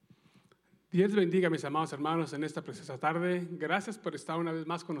Dios bendiga a mis amados hermanos en esta preciosa tarde. Gracias por estar una vez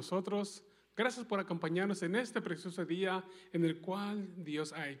más con nosotros. Gracias por acompañarnos en este precioso día en el cual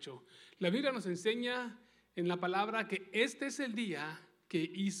Dios ha hecho. La Biblia nos enseña en la palabra que este es el día que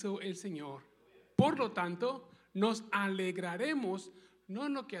hizo el Señor. Por lo tanto, nos alegraremos no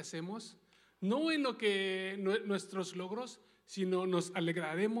en lo que hacemos, no en lo que nuestros logros, sino nos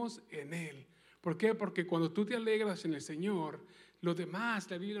alegraremos en Él. ¿Por qué? Porque cuando tú te alegras en el Señor, lo demás,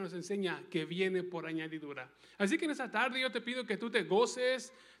 la Biblia nos enseña que viene por añadidura. Así que en esta tarde yo te pido que tú te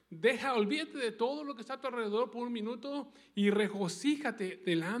goces. Olvídate de todo lo que está a tu alrededor por un minuto y regocíjate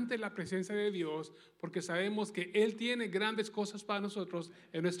delante de la presencia de Dios, porque sabemos que Él tiene grandes cosas para nosotros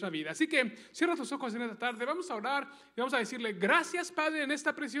en nuestra vida. Así que cierra tus ojos en esta tarde, vamos a orar y vamos a decirle: gracias, Padre, en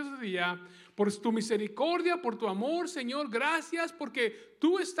este precioso día, por tu misericordia, por tu amor, Señor. Gracias porque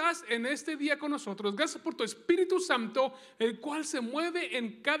tú estás en este día con nosotros. Gracias por tu Espíritu Santo, el cual se mueve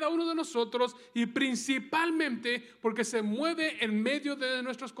en cada uno de nosotros y principalmente porque se mueve en medio de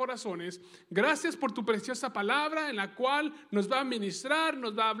nuestros corazones. Gracias por tu preciosa palabra en la cual nos va a ministrar,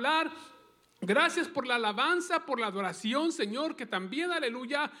 nos va a hablar. Gracias por la alabanza, por la adoración, Señor, que también,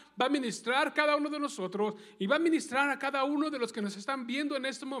 aleluya, va a ministrar cada uno de nosotros y va a ministrar a cada uno de los que nos están viendo en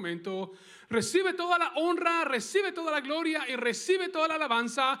este momento. Recibe toda la honra, recibe toda la gloria y recibe toda la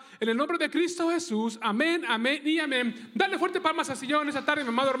alabanza en el nombre de Cristo Jesús. Amén, amén y amén. Dale fuerte palmas al Señor en esta tarde, mi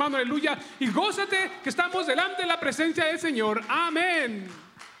amado hermano, aleluya, y gózate que estamos delante de la presencia del Señor. Amén.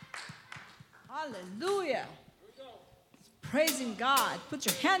 Hallelujah. Praising God. Put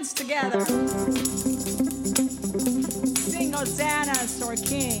your hands together. Sing hosannas to our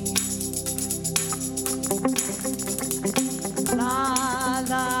King. La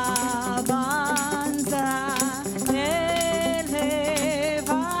alabanza elevamos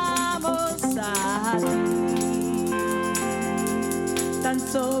a ti, tan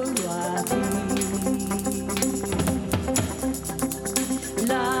solo a ti.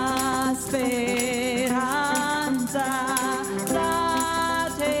 La esperanza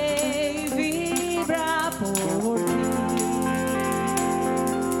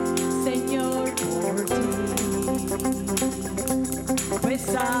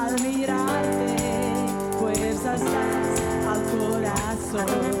al mirarte, fuerzas das al corazón.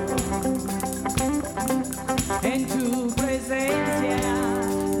 En tu presencia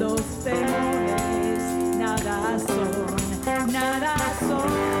los temores nada son, nada son.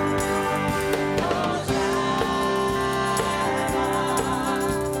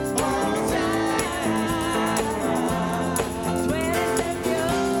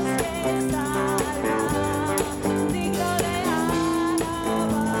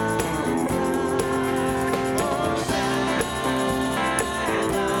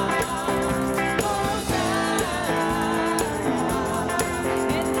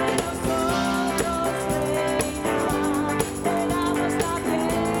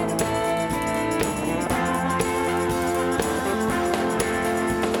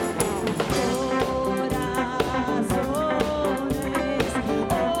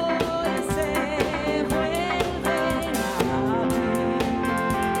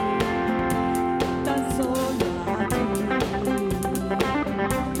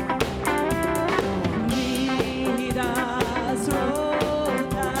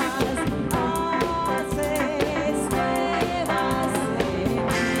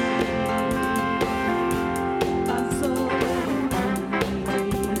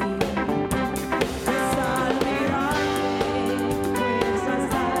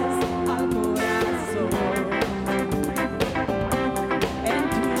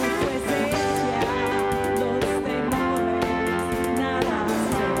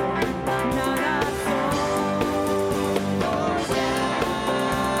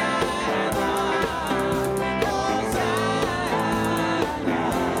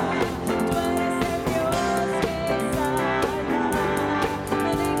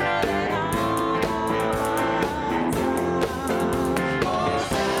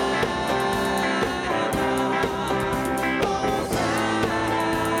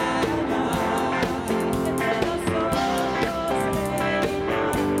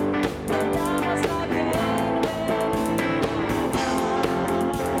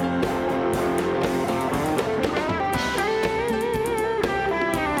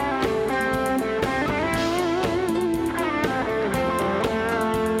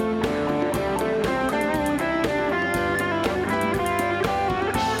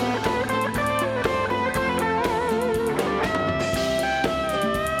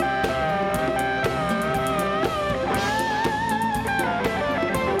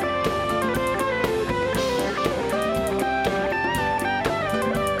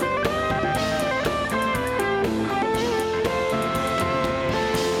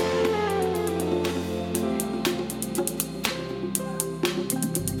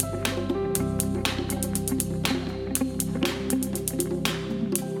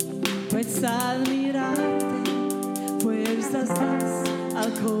 Pues al mirarte, fuerzas das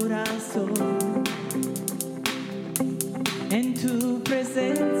al corazón. En tu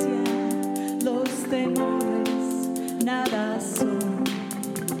presencia, los temores nada son.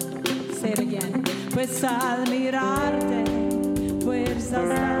 Say it again. Pues al mirarte, fuerzas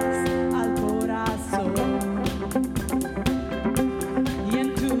das al corazón. Y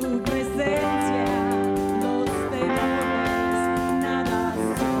en tu presencia, los temores nada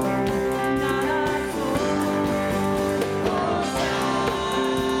son, nada son.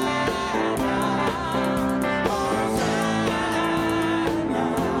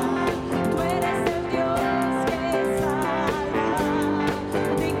 Tú eres el Dios que salva,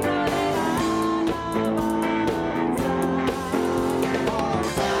 digno de alabanza.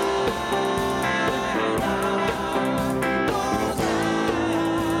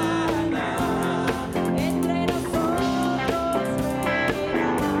 Entre nosotros reina,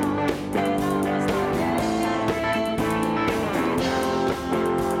 te damos la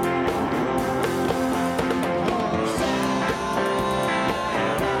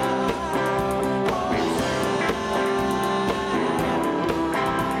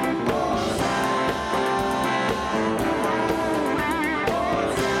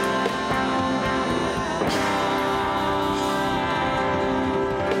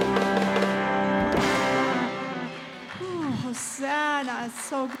Hosanna. It's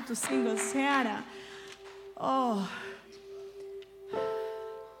so good to sing Hosanna. Oh.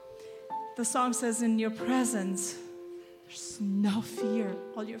 The song says, in your presence, there's no fear.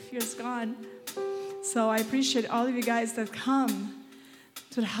 All your fear is gone. So I appreciate all of you guys that come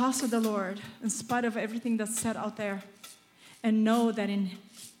to the house of the Lord in spite of everything that's said out there, and know that in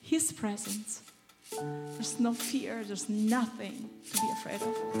His presence, there's no fear, there's nothing to be afraid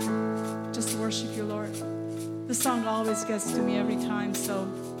of. Just worship you, Lord. The song always gets to me every time, so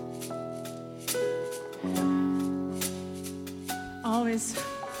always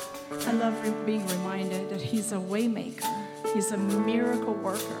I love being reminded that He's a way maker. He's a miracle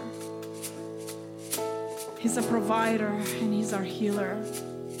worker. He's a provider, and He's our healer.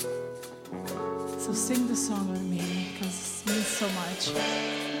 So sing the song with me, because it means so much.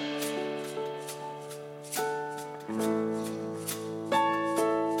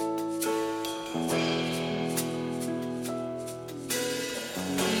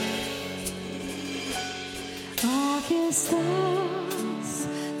 Aquí estás,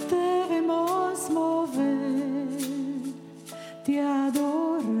 debemos mover, te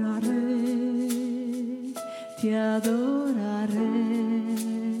adoraré, te adoraré.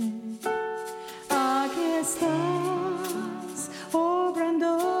 Aquí estás,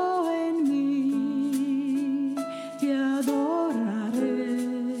 obrando en mí, te adoraré,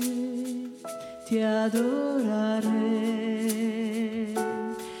 te adoraré.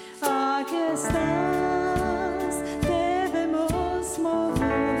 Aquí estás, debemos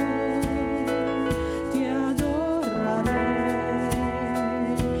mover, te adoraré,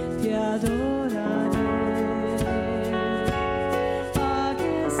 te adoraré. Aquí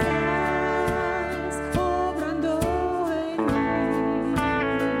estás, obrando en mí,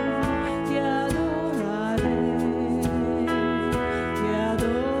 te adoraré, te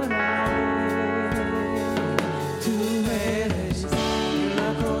adoraré. Tú eres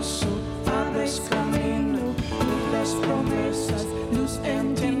milagroso, abres camino, las promesas, luz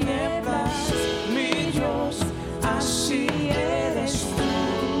en tinieblas, mi Dios, así eres tú.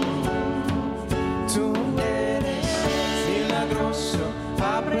 Tú eres milagroso,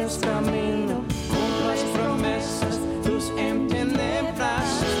 abres camino, las promesas, luz en tinieblas,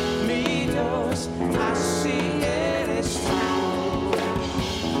 mi Dios, así eres tú.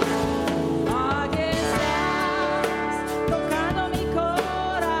 Aquí estás, tocando mi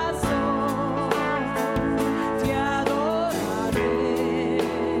corazón, te adoraré,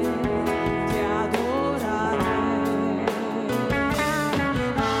 te adoraré.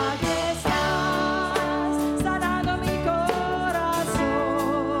 Aquí estás, sanando mi corazón,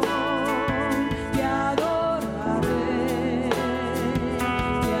 te adoraré,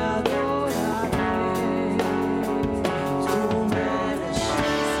 te adoraré. Tú eres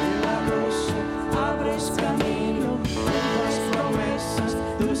milagroso, abres camino, las promesas,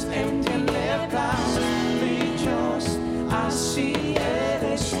 luz en tinieblas, mi Dios, así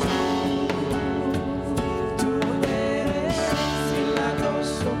eres tú. Tú eres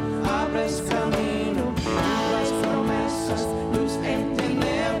milagroso, abres camino, las promesas, luz en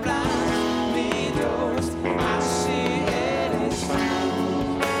tinieblas, mi Dios, así eres tú.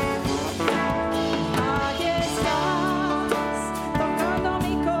 Aquí estás, tocando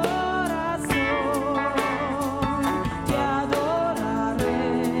mi corazón, te adoraré,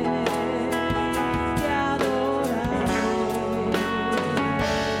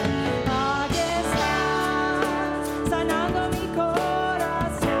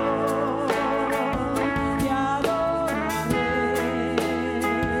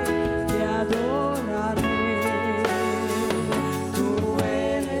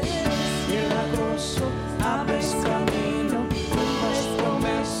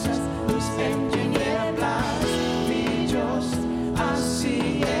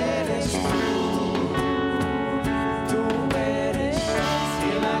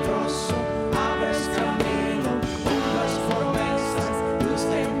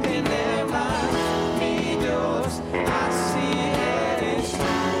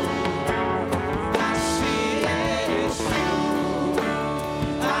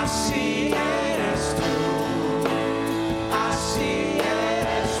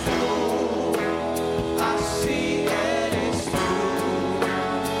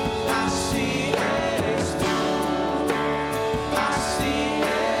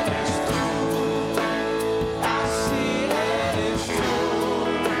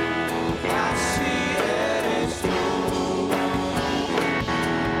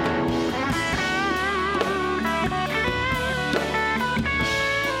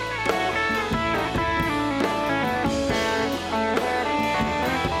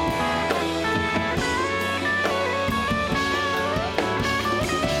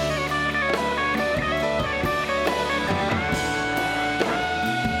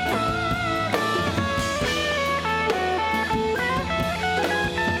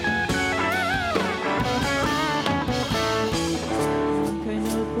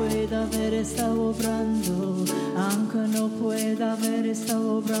 está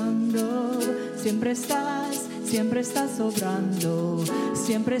obrando. Siempre estás obrando.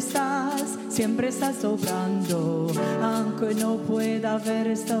 Siempre estás obrando. Aunque no pueda ver,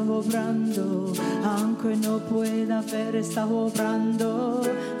 está obrando. Aunque no pueda ver, está obrando.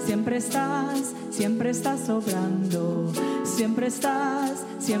 Siempre estás obrando. Siempre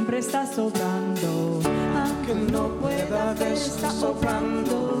estás obrando. Aunque no pueda ver, está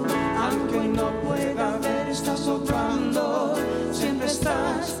obrando. Aunque no pueda ver, está obrando. Siempre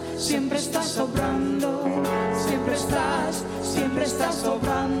estás obrando. Siempre estás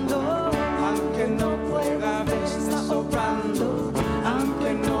obrando. Aunque no pueda ver, está obrando.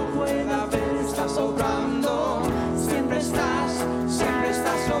 Aunque no pueda ver, está obrando. Siempre estás obrando.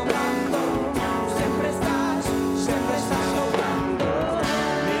 Siempre estás obrando.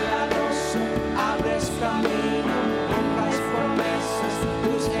 Milagroso, abres camino, cumplas promesas,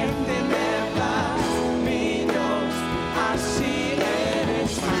 luz en tinieblas. Mi Dios, así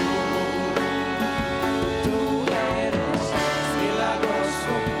eres tú. Tú eres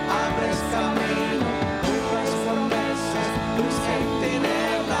milagroso, abres camino, cumplas promesas, luz en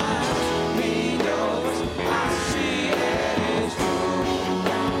tinieblas. Mi Dios, así eres tú.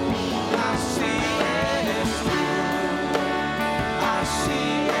 Así eres tú.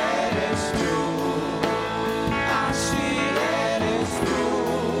 Así eres tú.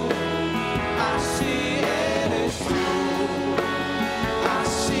 Así eres tú.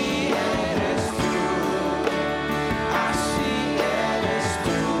 Así eres tú. Así eres tú. Así eres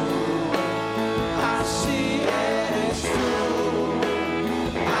tú. Así eres tú.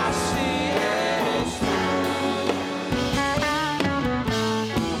 Así eres tú.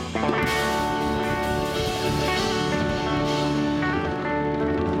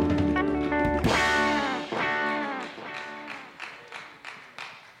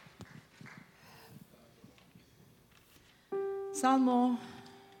 Salmo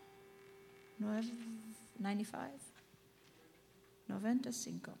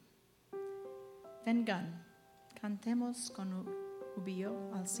 95. Vengan, cantemos con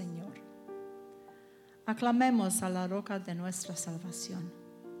júbilo al Señor. Aclamemos a la roca de nuestra salvación.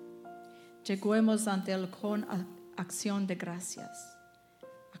 Lleguemos ante Él con acción de gracias.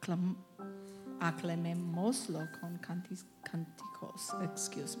 Aclamémoslo con cánticos.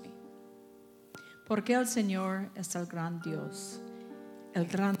 Porque el Señor es el gran Dios, el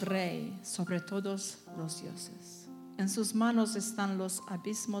gran Rey sobre todos los dioses. En sus manos están los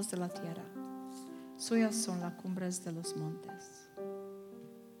abismos de la tierra. Suyas son las cumbres de los montes.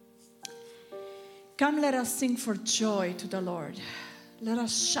 Come, let us sing for joy to the Lord. Let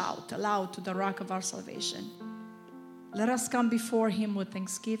us shout aloud to the rock of our salvation. Let us come before him with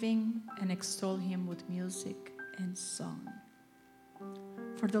thanksgiving and extol him with music and song.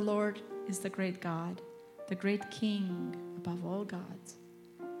 For the Lord is the great God, the great King above all gods.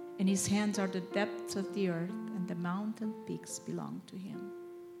 In his hands are the depths of the earth, and the mountain peaks belong to him.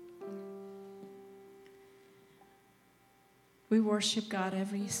 We worship God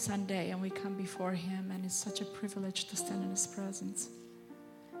every Sunday, and we come before him, and it's such a privilege to stand in his presence.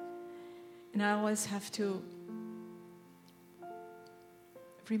 And I always have to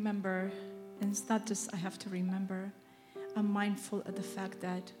remember, and it's not just I have to remember, I'm mindful of the fact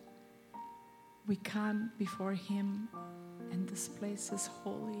that we come before him and this place is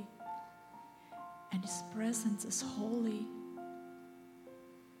holy and his presence is holy.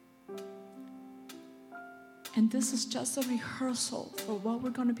 And this is just a rehearsal for what we're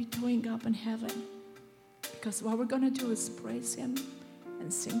going to be doing up in heaven. Because what we're going to do is praise him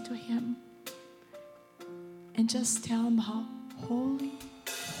and sing to him and just tell him how holy,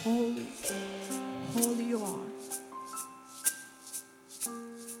 holy, holy you are.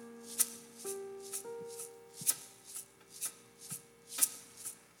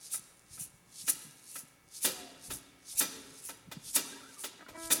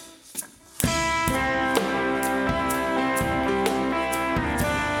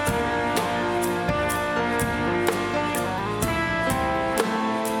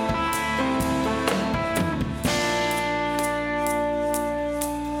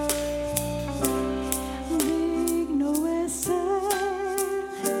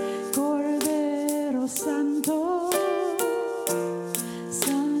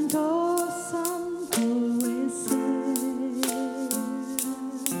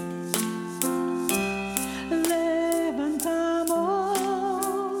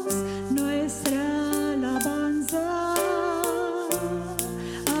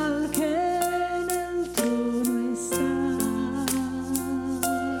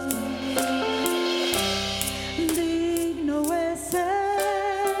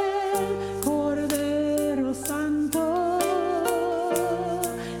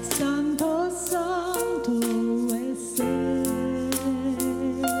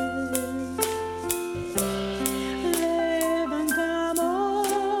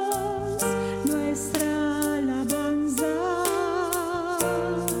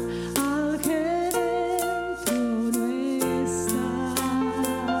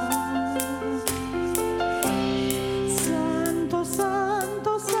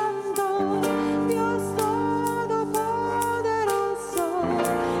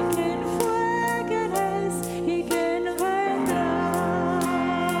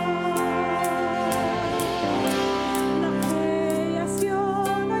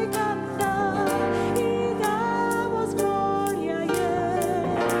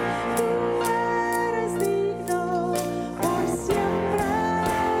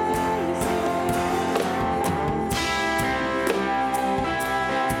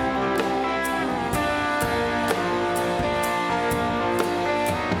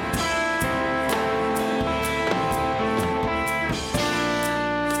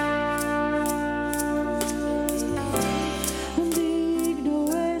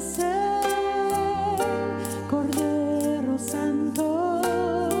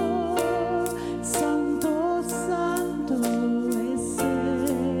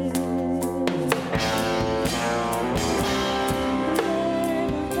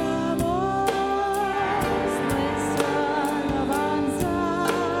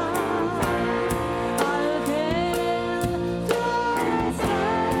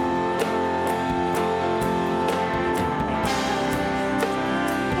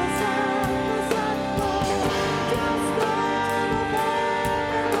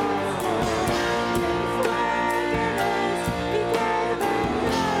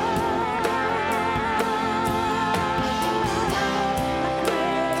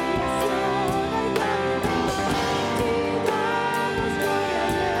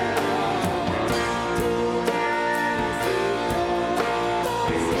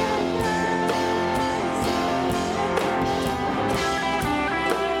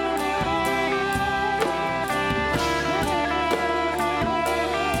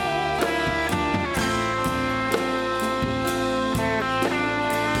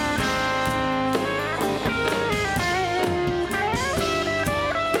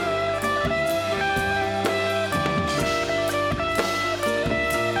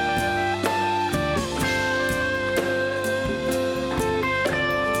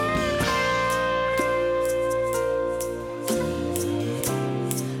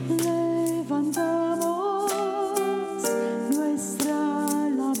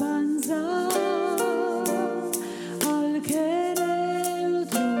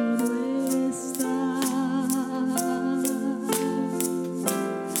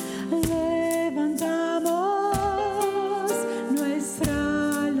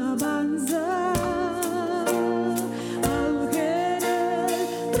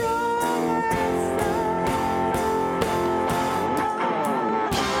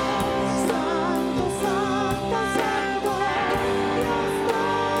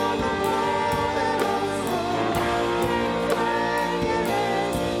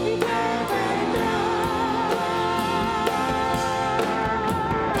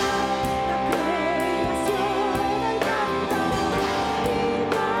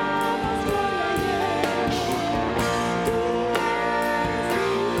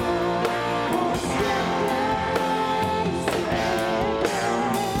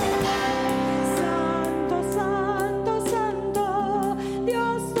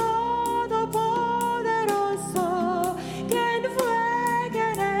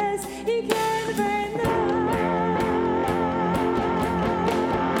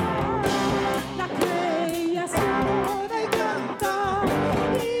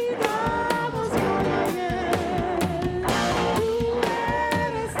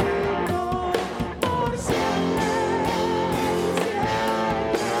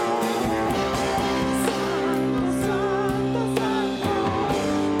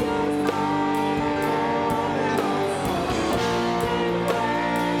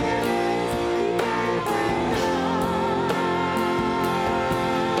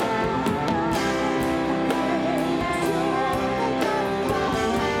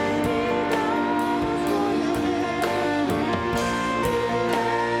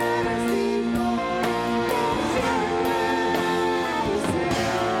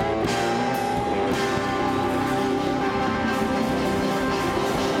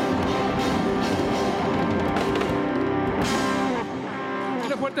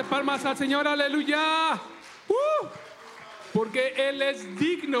 palmas al Señor, aleluya. Porque Él es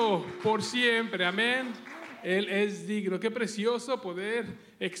digno por siempre, amén. Él es digno. Qué precioso poder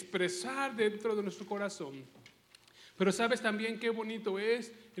expresar dentro de nuestro corazón. Pero sabes también qué bonito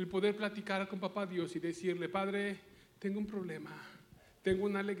es el poder platicar con Papá Dios y decirle: Padre, tengo un problema, tengo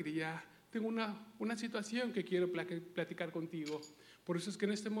una alegría, tengo una situación que quiero platicar contigo. Por eso es que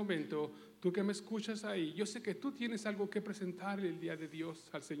en este momento, tú que me escuchas ahí, yo sé que tú tienes algo que presentarle el día de Dios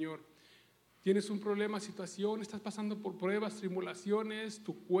al Señor. Tienes un problema, situación, estás pasando por pruebas, tribulaciones,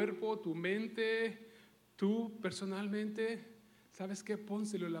 tu cuerpo, tu mente, tú personalmente, ¿sabes qué?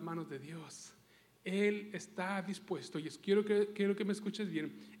 Pónselo en las manos de Dios. Él está dispuesto, y quiero que me escuches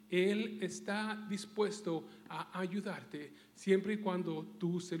bien, Él está dispuesto a ayudarte siempre y cuando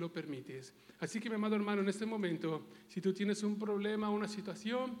tú se lo permites. Así que, mi amado hermano, en este momento, si tú tienes un problema, una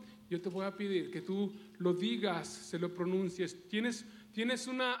situación, yo te voy a pedir que tú lo digas, se lo pronuncies. ¿Tienes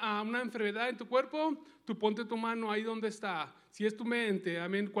una enfermedad en tu cuerpo? Tú ponte tu mano ahí donde está. Si es tu mente,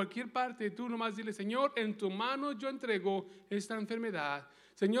 amén, cualquier parte, tú nomás dile: Señor, en tu mano yo entrego esta enfermedad.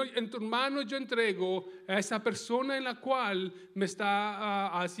 Señor, en tus manos yo entrego a esa persona en la cual me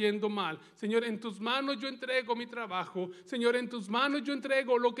está haciendo mal. Señor, en tus manos yo entrego mi trabajo. Señor, en tus manos yo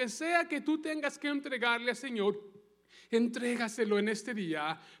entrego lo que sea que tú tengas que entregarle al Señor. Entrégaselo en este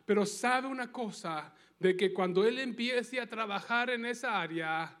día, pero sabe una cosa, de que cuando Él empiece a trabajar en esa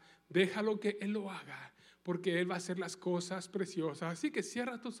área, déjalo que Él lo haga, porque Él va a hacer las cosas preciosas. Así que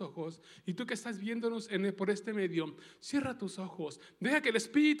cierra tus ojos, y tú que estás viéndonos por este medio, cierra tus ojos, deja que el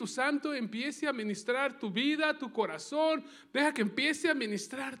Espíritu Santo empiece a ministrar tu vida, tu corazón, deja que empiece a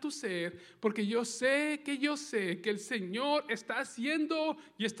ministrar tu ser, porque yo sé que el Señor está haciendo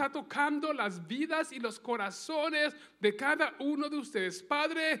y está tocando las vidas y los corazones de cada uno de ustedes.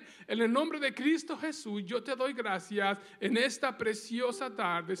 Padre, en el nombre de Cristo Jesús, yo te doy gracias en esta preciosa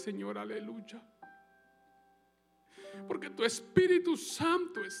tarde, Señor, aleluya. Porque tu Espíritu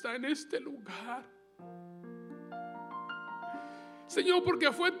Santo está en este lugar. Señor,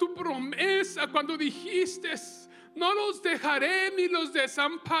 porque fue tu promesa cuando dijiste: no los dejaré ni los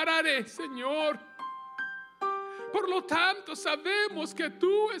desampararé, Señor. Por lo tanto, sabemos que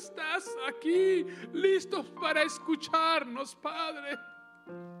tú estás aquí, listos para escucharnos, Padre.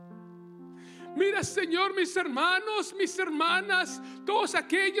 Mira, Señor, mis hermanos, mis hermanas, todos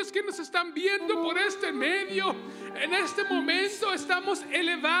aquellos que nos están viendo por este medio, en este momento estamos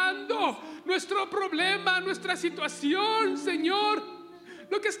elevando nuestro problema, nuestra situación, Señor,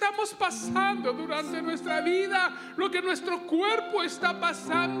 lo que estamos pasando durante nuestra vida, lo que nuestro cuerpo está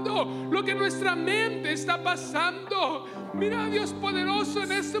pasando, lo que nuestra mente está pasando. Mira, Dios poderoso,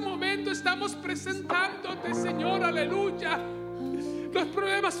 en este momento estamos presentándote, Señor, aleluya, los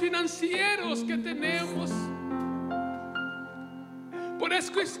problemas financieros que tenemos. Por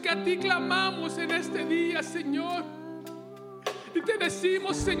eso es que a ti clamamos en este día, Señor, y te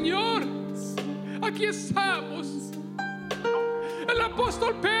decimos: Señor, aquí estamos. El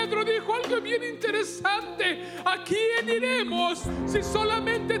apóstol Pedro dijo algo bien interesante: ¿a quién iremos si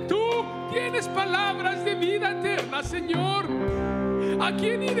solamente tú tienes palabras de vida eterna, Señor? ¿A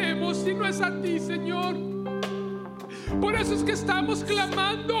quién iremos si no es a ti, Señor? Por eso es que estamos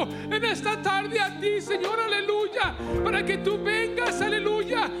clamando en esta tarde a ti, Señor, aleluya, para que tú vengas,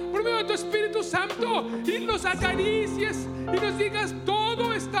 aleluya, por medio de tu Espíritu Santo, y nos acaricies y nos digas: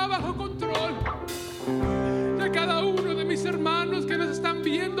 todo está bajo control. De cada uno de mis hermanos que nos están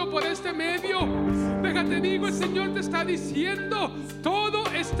viendo por este medio, déjate digo, el Señor te está diciendo: todo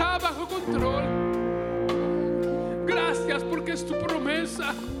está bajo control. Gracias porque es tu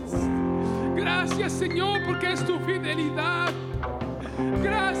promesa. Gracias, Señor, porque es tu fidelidad.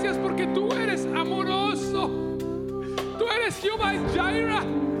 Gracias porque tú eres amoroso. Tú eres Jehová Jireh,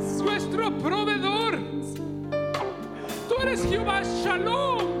 nuestro proveedor. Tú eres Jehová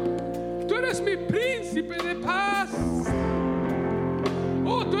Shalom. Tú eres mi príncipe de paz.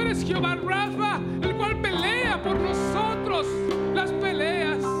 Oh, tú eres Jehová Rafa, el cual pelea por nosotros las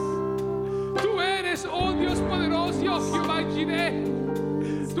peleas. Tú eres, oh Dios poderoso, Jehová Jireh.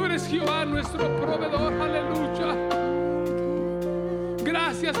 Tú eres Jehová, nuestro proveedor, aleluya.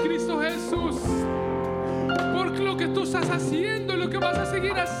 Gracias, Cristo Jesús, por lo que tú estás haciendo y lo que vas a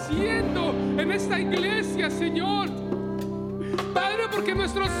seguir haciendo en esta iglesia, Señor. Padre, porque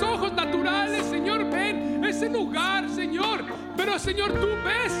nuestros ojos naturales, Señor, ven ese lugar, Señor. Pero, Señor, tú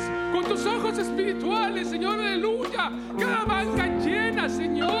ves con tus ojos espirituales, Señor, aleluya, cada banca llena,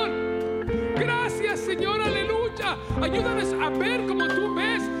 Señor. Gracias, Señor, aleluya. Ayúdanos a ver como tú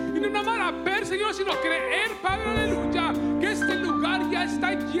ves, y no nada más a ver, Señor, sino creer, Padre, aleluya, que este lugar ya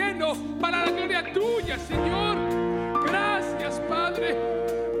está lleno para la gloria tuya, Señor. Gracias, Padre.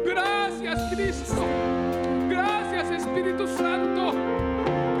 Gracias, Cristo. Gracias, Espíritu Santo,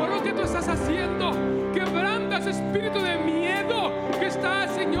 por lo que tú estás haciendo. Quebranta ese espíritu de miedo que está,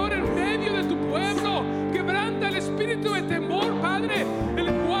 Señor, en medio de tu pueblo. Quebranta el espíritu de temor, Padre,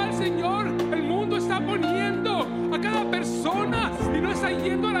 el cual, Señor, el mundo está poniendo a cada persona y no está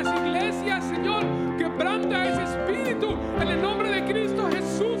yendo a las iglesias, Señor. Quebranta ese espíritu en el nombre de Cristo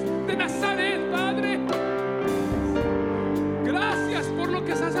Jesús de Nazaret, Padre. Gracias por lo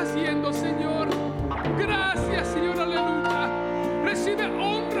que estás haciendo, Señor. Gracias, Señor, aleluya. Recibe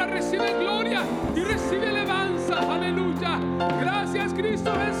honra, recibe gloria y recibe alabanza, aleluya. Gracias,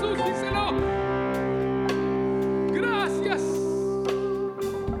 Cristo Jesús, díselo. Gracias.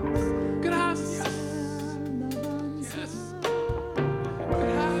 Gracias. Yes.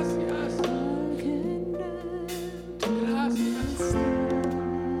 Gracias. Gracias.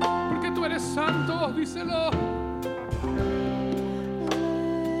 Porque tú eres santo, díselo.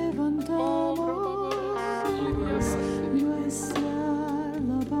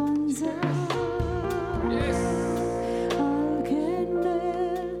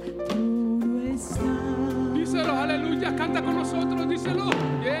 Díselo, aleluya, canta con nosotros, díselo.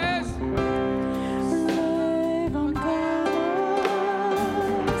 Yes.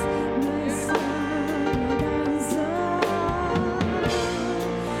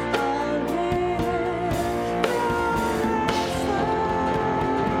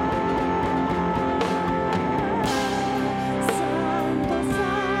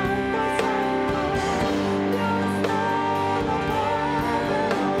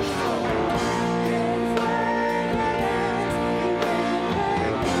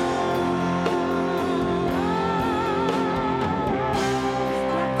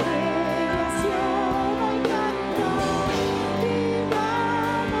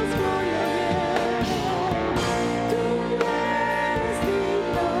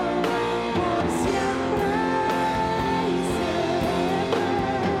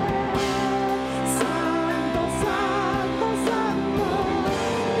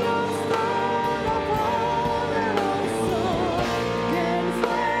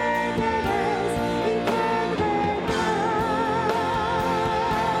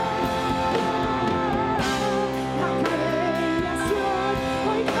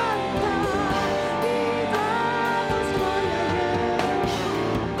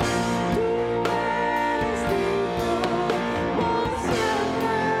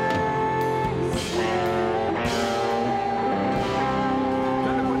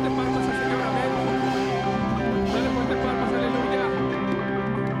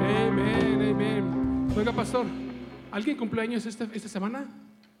 Oiga, pastor, ¿alguien cumpleaños esta semana?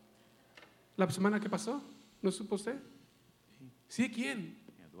 ¿La semana que pasó? ¿No supo usted? ¿Sí? ¿Quién?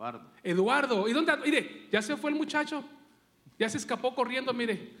 Eduardo. ¿Y dónde? Mire, ya se fue el muchacho. Ya se escapó corriendo,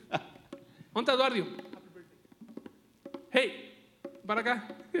 mire. ¿Dónde está Eduardo? Hey, para acá.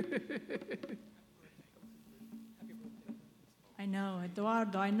 I know,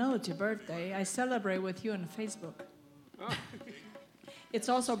 Eduardo, I know it's your birthday. I celebrate with you on Facebook. Oh. It's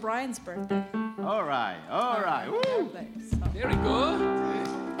also Brian's birthday. All right. Woo. Birthday, so. There we go.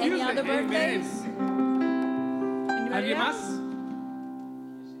 Any other birthdays? Anybody ¿Alguien más? else?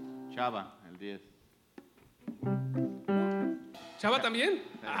 Chava, el 10. ¿Chava también?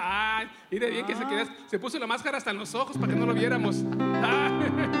 Ah, mire bien que se puso la máscara hasta en los ojos para que no lo viéramos. Ah,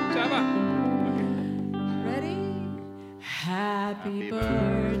 Chava. Ready? Happy Happy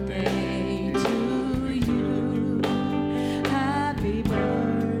birthday to you. Happy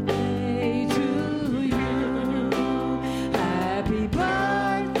birthday to you. Happy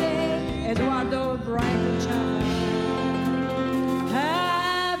birthday, Eduardo, Brian, and Chava.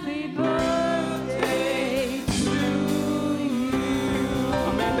 Happy birthday to you.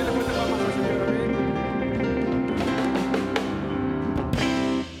 Amén. Dele fuerte palmas al Señor.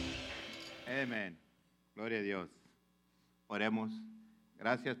 Amén. Amén. Gloria a Dios. Oremos.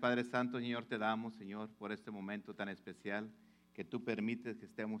 Gracias, Padre Santo, Señor, te damos, Señor, por este momento tan especial que tú permites que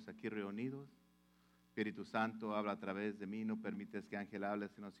estemos aquí reunidos. Espíritu Santo, habla a través de mí, no permites que Ángel hable,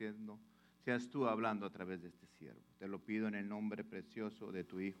 sino seas tú hablando a través de este siervo. Te lo pido en el nombre precioso de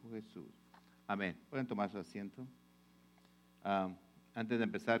tu Hijo Jesús. Amén. Pueden tomar su asiento. Antes de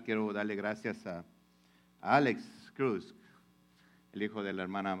empezar, quiero darle gracias a Alex Cruz, el hijo de la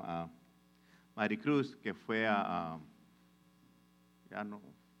hermana Mari Cruz, que fue ya no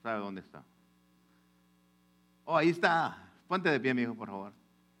sabe dónde está. Oh, ahí está. Ponte de pie, mi hijo, por favor.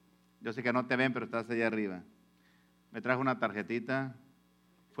 Yo sé que no te ven, pero estás allá arriba. Me trajo una tarjetita.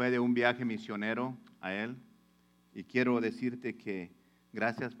 Fue de un viaje misionero a él. Y quiero decirte que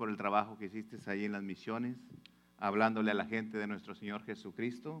gracias por el trabajo que hiciste ahí en las misiones. hablándole a la gente de nuestro Señor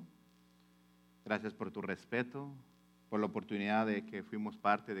Jesucristo. Gracias por tu respeto, por la oportunidad de que fuimos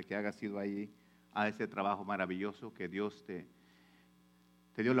parte, de que hagas ido ahí a ese trabajo maravilloso que Dios te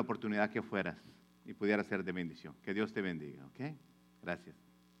dio la oportunidad que fueras y pudiera ser de bendición. Que Dios te bendiga, ¿ok? Gracias.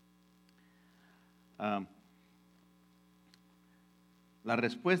 La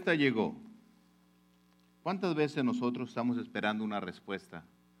respuesta llegó. ¿Cuántas veces nosotros estamos esperando una respuesta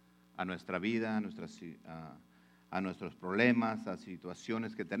a nuestra vida, a nuestros problemas, a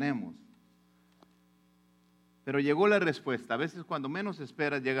situaciones que tenemos? Pero llegó la respuesta. A veces cuando menos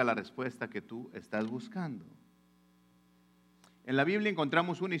esperas llega la respuesta que tú estás buscando. En la Biblia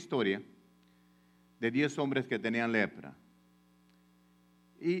encontramos una historia de 10 hombres que tenían lepra.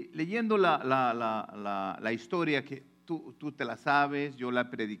 Y leyendo la historia, que tú te la sabes, yo la he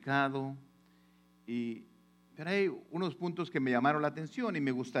predicado, pero hay unos puntos que me llamaron la atención y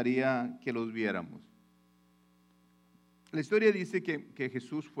me gustaría que los viéramos. La historia dice que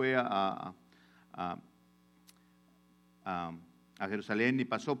Jesús fue a Jerusalén y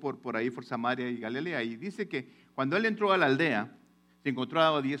pasó por ahí, por Samaria y Galilea. Y dice que cuando él entró a la aldea, se encontró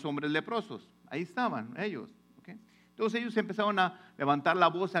a 10 hombres leprosos. Ahí estaban ellos. ¿Okay? Entonces ellos empezaron a levantar la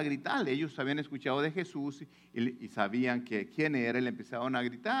voz, a gritar. Ellos habían escuchado de Jesús y sabían que quién era, y le empezaron a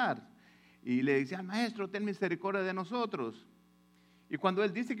gritar. Y le decían, maestro, ten misericordia de nosotros. Y cuando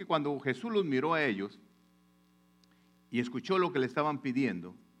él dice que cuando Jesús los miró a ellos y escuchó lo que le estaban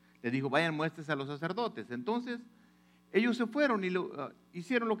pidiendo, les dijo, vayan, muéstrense a los sacerdotes. Entonces ellos se fueron y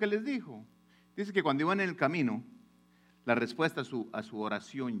hicieron lo que les dijo. Dice que cuando iban en el camino, la respuesta a su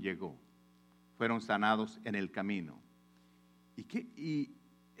oración llegó. Fueron sanados en el camino. Y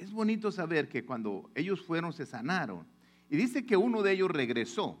es bonito saber que cuando ellos fueron, se sanaron. Y dice que uno de ellos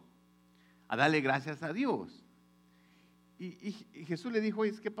regresó a darle gracias a Dios. Y Jesús le dijo,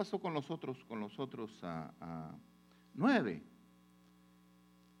 oye, ¿qué pasó con los otros 9?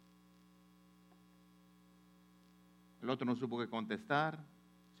 El otro no supo qué contestar,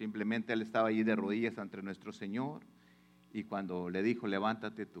 simplemente él estaba allí de rodillas ante nuestro Señor, y cuando le dijo,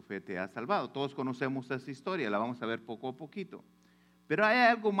 levántate, tu fe te ha salvado. Todos conocemos esa historia, la vamos a ver poco a poquito. Pero hay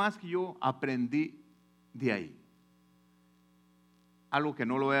algo más que yo aprendí de ahí. Algo que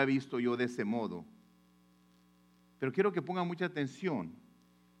no lo había visto yo de ese modo. Pero quiero que pongan mucha atención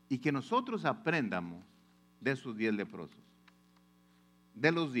y que nosotros aprendamos de esos 10 leprosos.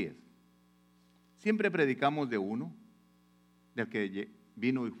 De los 10. Siempre predicamos de uno, del que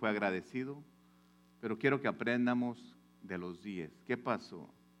vino y fue agradecido, pero quiero que aprendamos de los 10. ¿Qué pasó?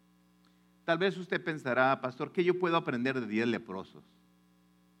 Tal vez usted pensará, pastor, ¿qué yo puedo aprender de 10 leprosos?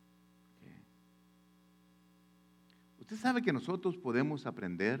 ¿Qué? Usted sabe que nosotros podemos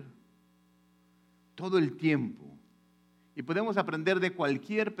aprender todo el tiempo y podemos aprender de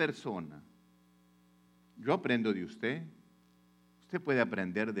cualquier persona. Yo aprendo de usted, usted puede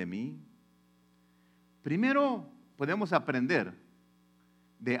aprender de mí. Primero podemos aprender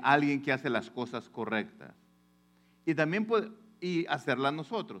de alguien que hace las cosas correctas y también hacerlas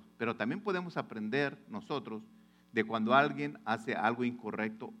nosotros, pero también podemos aprender nosotros de cuando alguien hace algo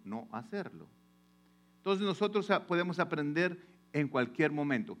incorrecto, no hacerlo. Entonces nosotros podemos aprender en cualquier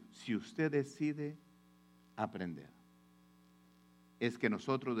momento, si usted decide aprender. Es que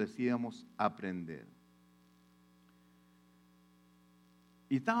nosotros decidamos aprender.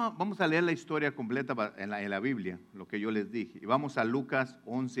 Y vamos a leer la historia completa en la Biblia, lo que yo les dije. Y vamos a Lucas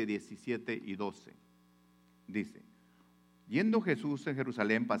 11, 17 y 12. Dice, yendo Jesús en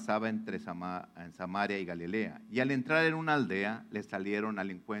Jerusalén, pasaba entre Samaria y Galilea. Y al entrar en una aldea, le salieron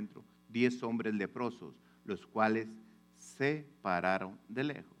al encuentro 10 hombres leprosos, los cuales se pararon de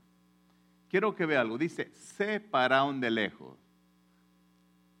lejos. Quiero que vea algo. Dice, se pararon de lejos.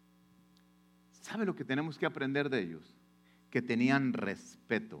 ¿Sabe lo que tenemos que aprender de ellos? Que tenían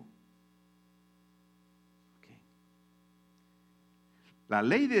respeto. Okay. La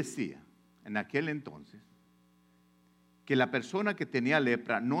ley decía en aquel entonces que la persona que tenía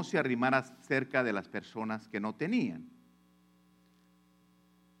lepra no se arrimara cerca de las personas que no tenían.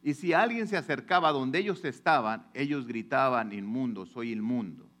 Y si alguien se acercaba donde ellos estaban, ellos gritaban, inmundo, soy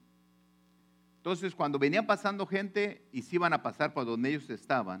inmundo. Entonces, cuando venía pasando gente y se iban a pasar por donde ellos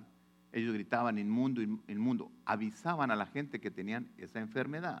estaban, ellos gritaban, inmundo, inmundo. Avisaban a la gente que tenían esa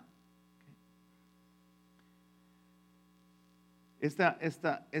enfermedad.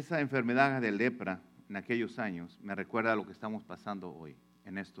 Esa enfermedad de lepra en aquellos años me recuerda a lo que estamos pasando hoy,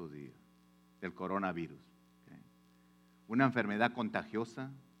 en estos días, del coronavirus. Una enfermedad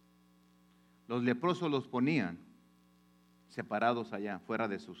contagiosa. Los leprosos los ponían separados allá, fuera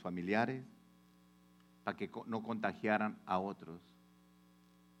de sus familiares, para que no contagiaran a otros.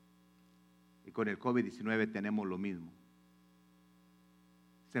 Y con el COVID-19 tenemos lo mismo.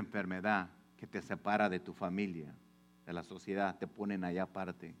 Esa enfermedad que te separa de tu familia, de la sociedad, te ponen allá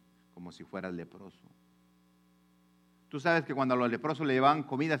aparte como si fueras leproso. Tú sabes que cuando a los leprosos le llevaban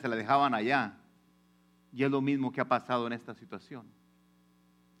comida se la dejaban allá. Y es lo mismo que ha pasado en esta situación.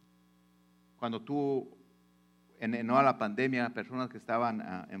 Cuando tú, no a la pandemia, personas que estaban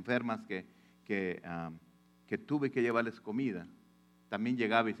enfermas, que tuve que llevarles comida, también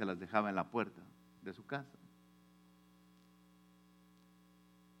llegaba y se las dejaba en la puerta de su casa.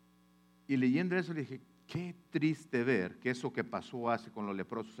 Y leyendo eso le dije, qué triste ver que eso que pasó con los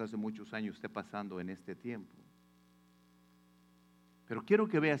leprosos hace muchos años esté pasando en este tiempo. Pero quiero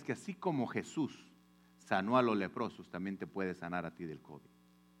que veas que así como Jesús sanó a los leprosos, también te puede sanar a ti del COVID.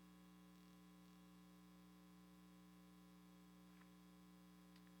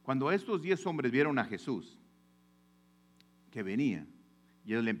 Cuando estos 10 hombres vieron a Jesús que venía,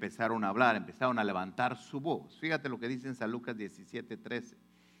 y ellos le empezaron a hablar, empezaron a levantar su voz. Fíjate lo que dice en San Lucas 17:13.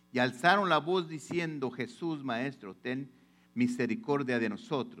 Y alzaron la voz diciendo, Jesús, Maestro, ten misericordia de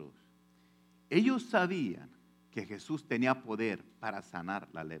nosotros. Ellos sabían que Jesús tenía poder para sanar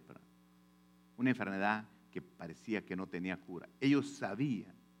la lepra, una enfermedad que parecía que no tenía cura. Ellos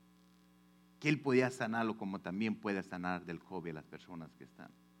sabían que Él podía sanarlo como también puede sanar del COVID a las personas que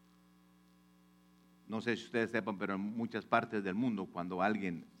están. No sé si ustedes sepan, pero en muchas partes del mundo, cuando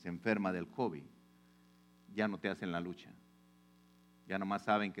alguien se enferma del COVID, ya no te hacen la lucha. Ya nomás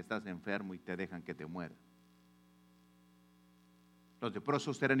saben que estás enfermo y te dejan que te mueras. Los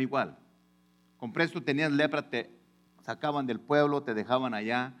leprosos eran igual. Con presto tenías lepra, te sacaban del pueblo, te dejaban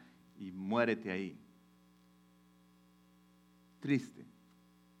allá y muérete ahí. Triste.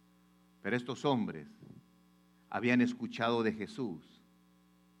 Pero estos hombres habían escuchado de Jesús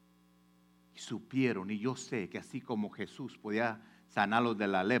y supieron, y yo sé que así como Jesús podía sanarlos de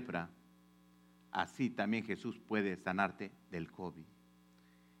la lepra, así también Jesús puede sanarte del COVID.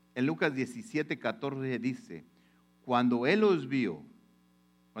 En Lucas 17:14 dice, cuando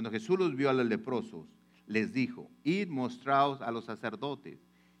Jesús los vio a los leprosos, les dijo, id mostraos a los sacerdotes.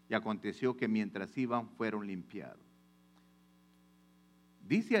 Y aconteció que mientras iban fueron limpiados.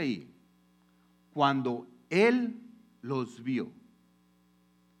 Dice ahí, cuando Él los vio.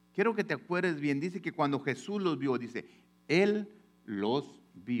 Quiero que te acuerdes bien, dice que cuando Jesús los vio, dice, Él los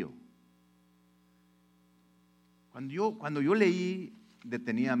vio. Cuando yo leí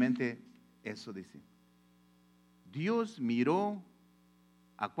detenidamente eso, dice, Dios miró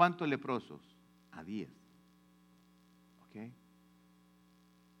 ¿a cuántos leprosos? A 10. ¿Ok?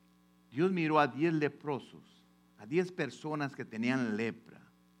 Dios miró a 10 leprosos, a 10 personas que tenían lepra.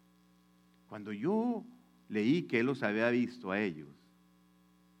 Cuando yo leí que Él los había visto a ellos,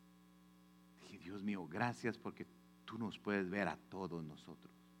 dije, Dios mío, gracias porque tú nos puedes ver a todos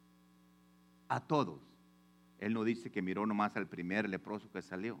nosotros. A todos. Él no dice que miró nomás al primer leproso que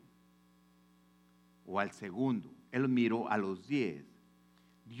salió o al segundo. Él miró a los 10.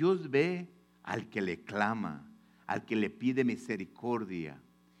 Dios ve al que le clama, al que le pide misericordia,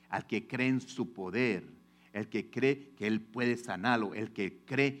 al que cree en su poder, el que cree que Él puede sanarlo, el que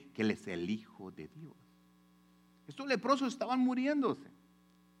cree que Él es el Hijo de Dios. Estos leprosos estaban muriéndose,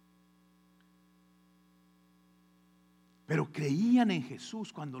 pero creían en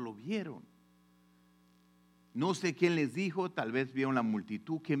Jesús cuando lo vieron. No sé quién les dijo, tal vez vieron la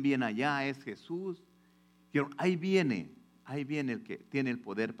multitud, ¿quién viene allá? Es Jesús. Dijeron, ahí viene el que tiene el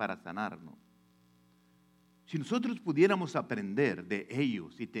poder para sanarnos. Si nosotros pudiéramos aprender de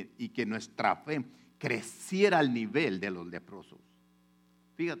ellos y que nuestra fe creciera al nivel de los leprosos.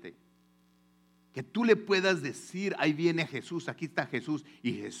 Fíjate, que tú le puedas decir, ahí viene Jesús, aquí está Jesús,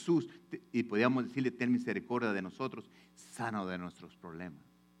 y podíamos decirle, ten misericordia de nosotros, sana de nuestros problemas.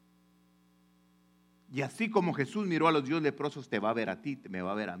 Y así como Jesús miró a los 10 leprosos, te va a ver a ti, me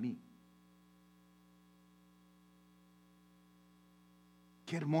va a ver a mí.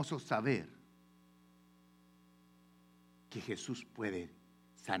 Qué hermoso saber que Jesús puede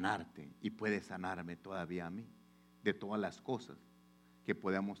sanarte y puede sanarme todavía a mí de todas las cosas que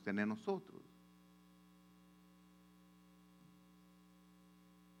podamos tener nosotros.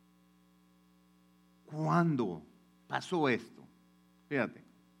 ¿Cuándo pasó esto? Fíjate,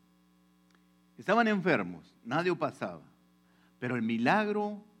 estaban enfermos, nadie pasaba, pero el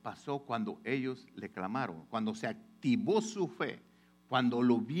milagro pasó cuando ellos le clamaron, cuando se activó su fe, cuando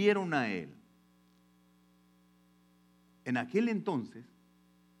lo vieron a Él. En aquel entonces,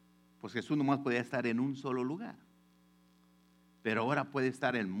 pues Jesús nomás podía estar en un solo lugar. Pero ahora puede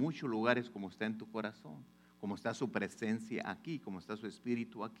estar en muchos lugares como está en tu corazón, como está su presencia aquí, como está su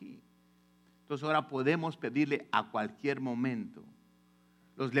espíritu aquí. Entonces ahora podemos pedirle a cualquier momento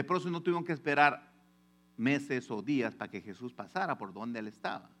Los leprosos no tuvieron que esperar meses o días para que Jesús pasara por donde él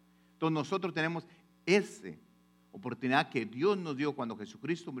estaba. Entonces nosotros tenemos esa oportunidad que Dios nos dio cuando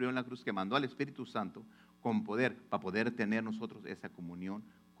Jesucristo murió en la cruz, que mandó al Espíritu Santo con poder para poder tener nosotros esa comunión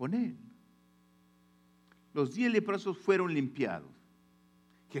con Él. Los 10 leprosos fueron limpiados.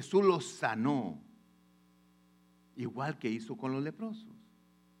 Jesús los sanó, igual que hizo con los leprosos.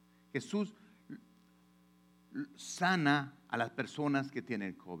 Jesús sana a las personas que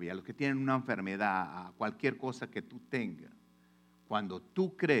tienen COVID, a los que tienen una enfermedad, a cualquier cosa que tú tengas. Cuando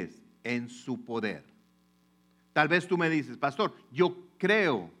tú crees en su poder. Tal vez tú me dices, pastor, yo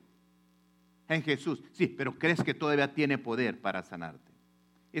creo en Jesús. Sí, pero crees que todavía tiene poder para sanarte.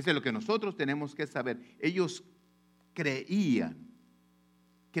 Eso es lo que nosotros tenemos que saber. Ellos creían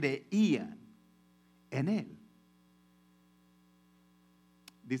en Él.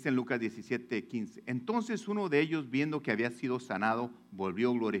 Dice en Lucas 17:15. Entonces uno de ellos, viendo que había sido sanado,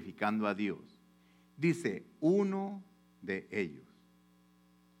 volvió glorificando a Dios. Dice, uno de ellos.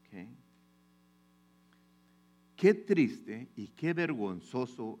 ¿Okay? Qué triste y qué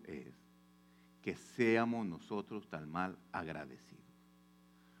vergonzoso es que seamos nosotros tan mal agradecidos.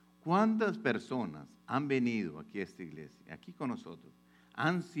 ¿Cuántas personas han venido aquí a esta iglesia, aquí con nosotros,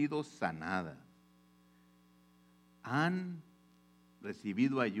 han sido sanadas, han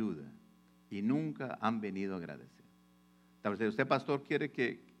recibido ayuda y nunca han venido a agradecer? Tal vez usted, pastor, quiere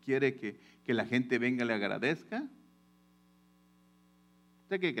que la gente venga y le agradezca.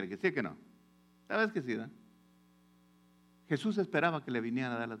 ¿Usted qué cree? ¿Que sí o que no? Tal vez que sí, ¿no? Jesús esperaba que le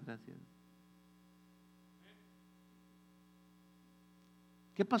vinieran a dar las gracias.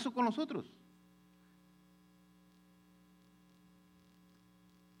 ¿Qué pasó con nosotros?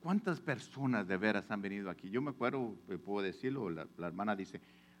 ¿Cuántas personas de veras han venido aquí? Yo me acuerdo, puedo decirlo, la hermana dice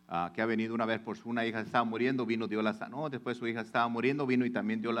que ha venido una vez por una hija estaba muriendo, vino, Dios la sanó, después su hija estaba muriendo, vino y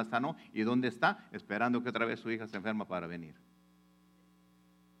también Dios la sanó. ¿Y dónde está? Esperando que otra vez su hija se enferma para venir.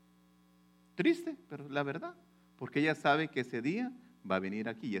 Triste, pero la verdad, porque ella sabe que ese día va a venir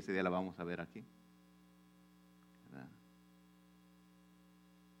aquí y ese día la vamos a ver aquí. ¿Verdad?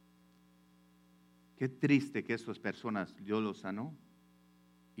 Qué triste que esas personas Dios los sanó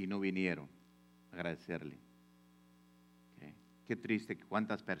y no vinieron a agradecerle. ¿Okay? Qué triste que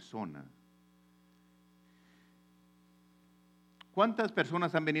cuántas personas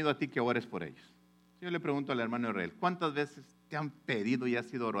han venido a ti que ores por ellos. Yo le pregunto al hermano Israel, ¿cuántas veces te han pedido y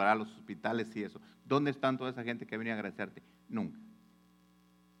has ido a orar a los hospitales y eso? ¿Dónde están toda esa gente que ha venido a agradecerte? Nunca.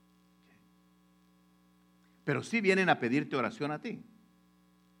 Okay. Pero sí vienen a pedirte oración a ti.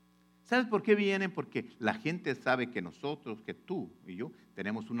 ¿Sabes por qué vienen? Porque la gente sabe que nosotros, que tú y yo,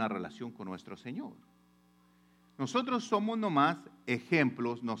 tenemos una relación con nuestro Señor. Nosotros somos nomás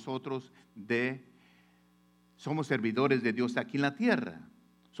ejemplos, somos servidores de Dios aquí en la tierra.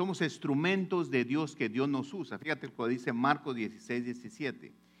 Somos instrumentos de Dios que Dios nos usa. Fíjate lo que dice Marcos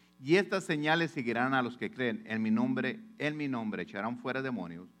 16:17. Y estas señales seguirán a los que creen. En mi nombre echarán fuera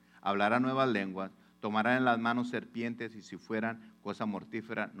demonios, hablarán nuevas lenguas, tomarán en las manos serpientes y si fueran cosa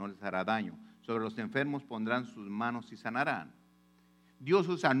mortífera no les hará daño. Sobre los enfermos pondrán sus manos y sanarán. Dios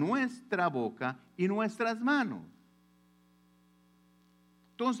usa nuestra boca y nuestras manos.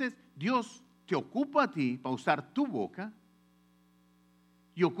 Entonces Dios te ocupa a ti para usar tu boca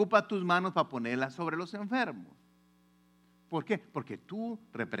y ocupa tus manos para ponerlas sobre los enfermos. ¿Por qué? Porque tú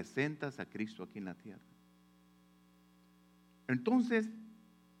representas a Cristo aquí en la tierra. Entonces,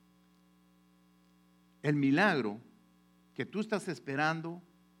 el milagro que tú estás esperando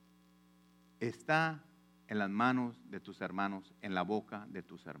está en las manos de tus hermanos, en la boca de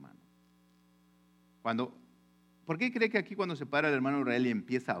tus hermanos. ¿Por qué cree que aquí cuando se para el hermano Israel y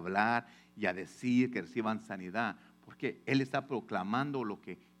empieza a hablar y a decir que reciban sanidad? Porque él está proclamando lo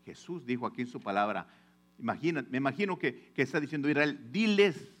que Jesús dijo aquí en su palabra. Me imagino que está diciendo Israel,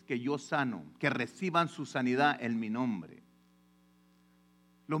 diles que yo sano, que reciban su sanidad en mi nombre.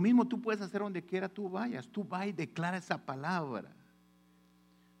 Lo mismo tú puedes hacer donde quiera tú vayas. Tú vas y declara esa palabra.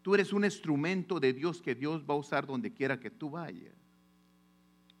 Tú eres un instrumento de Dios que Dios va a usar donde quiera que tú vayas.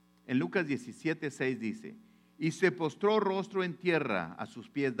 En Lucas 17:6 dice, y se postró rostro en tierra a sus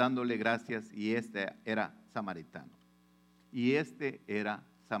pies dándole gracias y este era samaritano.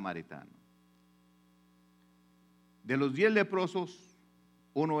 De los 10 leprosos,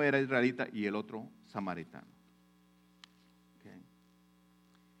 uno era israelita y el otro samaritano. Okay.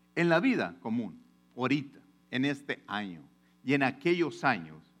 En la vida común, ahorita, en este año y en aquellos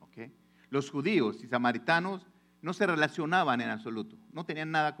años, okay, los judíos y samaritanos no se relacionaban en absoluto, no tenían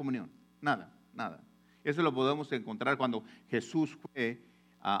nada de comunión, nada. Eso lo podemos encontrar cuando Jesús fue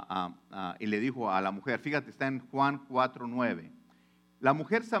y le dijo a la mujer, fíjate, está en Juan 4:9. La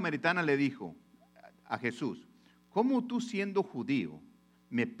mujer samaritana le dijo a Jesús, ¿cómo tú siendo judío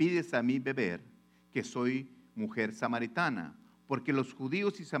me pides a mí beber, que soy mujer samaritana? Porque los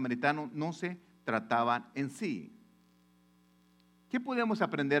judíos y samaritanos no se trataban en sí. ¿Qué podemos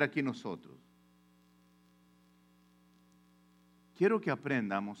aprender aquí nosotros? Quiero que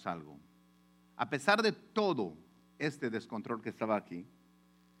aprendamos algo. A pesar de todo este descontrol que estaba aquí,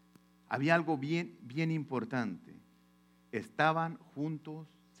 había algo bien importante. Estaban juntos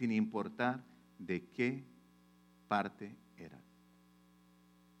sin importar de qué parte eran.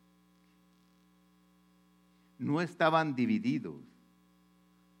 No estaban divididos.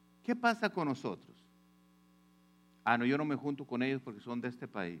 ¿Qué pasa con nosotros? No, yo no me junto con ellos porque son de este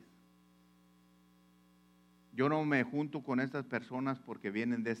país. Yo no me junto con estas personas porque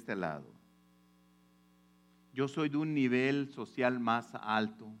vienen de este lado. Yo soy de un nivel social más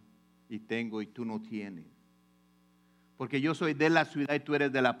alto y tengo y tú no tienes. Porque yo soy de la ciudad y tú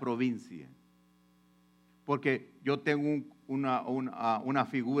eres de la provincia. Porque yo tengo una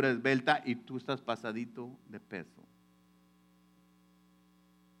figura esbelta y tú estás pasadito de peso.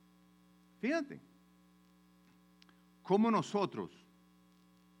 Fíjate, cómo nosotros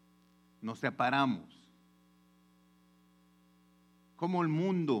nos separamos, cómo el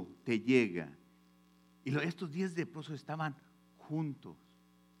mundo te llega. Y estos 10 leprosos estaban juntos,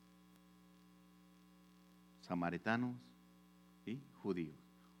 samaritanos y judíos,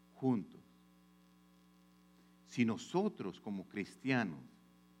 juntos. Si nosotros como cristianos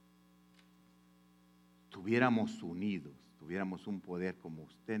estuviéramos unidos, tuviéramos un poder como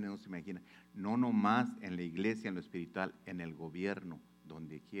usted no se imagina, no nomás en la iglesia, en lo espiritual, en el gobierno,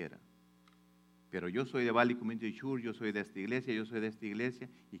 donde quiera. Pero yo soy de Valley Community Church, yo soy de esta iglesia, yo soy de esta iglesia,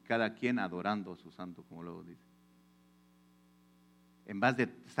 y cada quien adorando a su santo, como luego dice. En vez de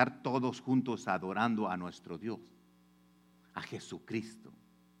estar todos juntos adorando a nuestro Dios, a Jesucristo.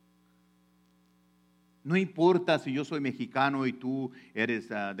 No importa si yo soy mexicano y tú eres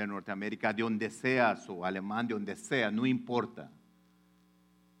de Norteamérica, de donde seas, o alemán, de donde sea, no importa.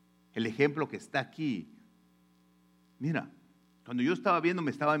 El ejemplo que está aquí, mira, cuando yo estaba viendo me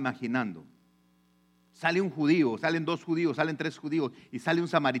estaba imaginando, sale un judío, salen 2 judíos, salen 3 judíos y sale un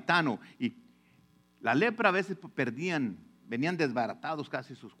samaritano, y la lepra a veces venían desbaratados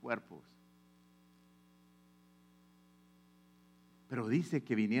casi sus cuerpos. Pero dice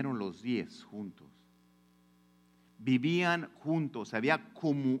que vinieron los 10 juntos. Vivían juntos, había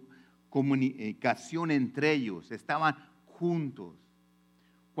comunicación entre ellos, estaban juntos.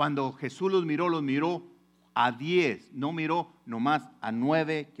 Cuando Jesús los miró a 10, no miró nomás a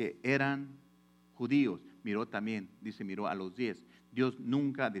 9 que eran judíos, miró también, dice, miró a los 10. Dios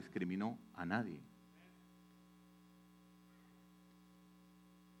nunca discriminó a nadie.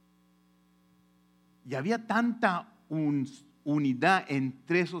 Y había tanta unidad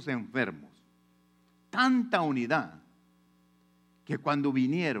entre esos enfermos, tanta unidad, que cuando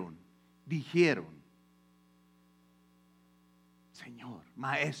vinieron, dijeron, Señor,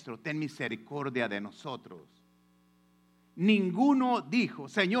 Maestro, ten misericordia de nosotros. Ninguno dijo,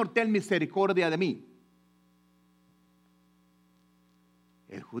 Señor, ten misericordia de mí.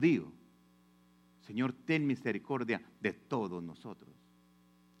 El judío, Señor, ten misericordia de todos nosotros.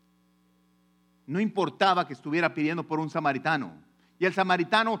 No importaba que estuviera pidiendo por un samaritano. Y el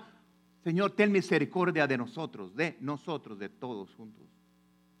samaritano, Señor, ten misericordia de nosotros, de todos juntos.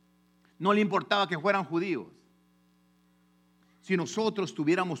 No le importaba que fueran judíos. Si nosotros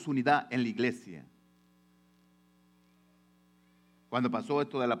tuviéramos unidad en la iglesia. Cuando pasó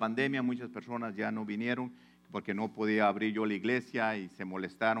esto de la pandemia, muchas personas ya no vinieron porque no podía abrir yo la iglesia y se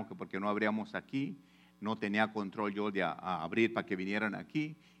molestaron que porque no abríamos aquí. No tenía control yo de abrir para que vinieran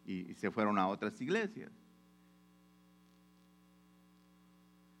aquí y se fueron a otras iglesias.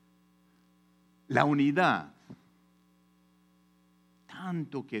 La unidad,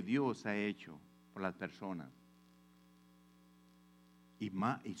 tanto que Dios ha hecho por las personas,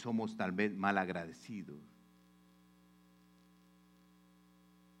 y somos tal vez mal agradecidos.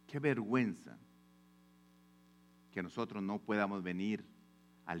 Qué vergüenza que nosotros no podamos venir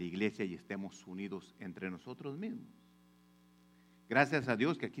a la iglesia y estemos unidos entre nosotros mismos. Gracias a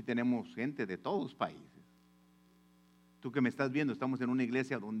Dios que aquí tenemos gente de todos los países. Tú que me estás viendo, estamos en una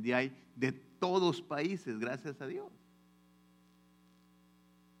iglesia donde hay de todos países, gracias a Dios.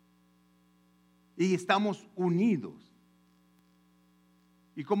 Y estamos unidos.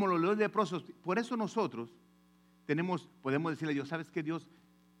 Y como los leprosos, por eso nosotros podemos decirle a Dios, ¿sabes qué, Dios?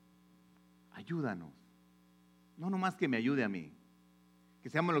 Ayúdanos. No nomás que me ayude a mí. Que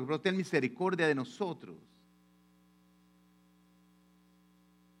seamos los leprosos, ten misericordia de nosotros.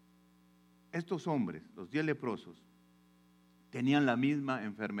 Estos hombres, los 10 leprosos, Tenían la misma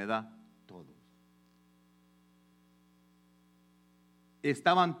enfermedad todos.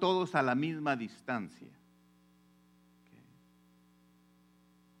 Estaban todos a la misma distancia.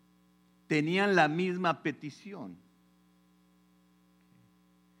 Tenían la misma petición.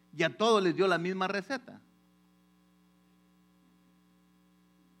 Y a todos les dio la misma receta.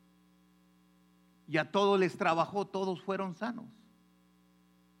 Y a todos les trabajó, todos fueron sanos.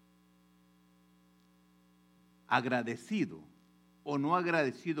 Agradecido o no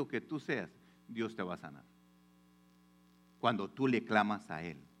agradecido que tú seas, Dios te va a sanar. Cuando tú le clamas a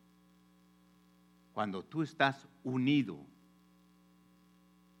Él. Cuando tú estás unido.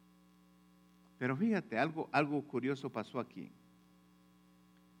 Pero fíjate, algo curioso pasó aquí.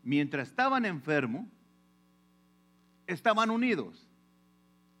 Mientras estaban enfermos, estaban unidos.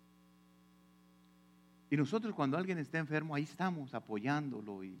 Y nosotros cuando alguien está enfermo, ahí estamos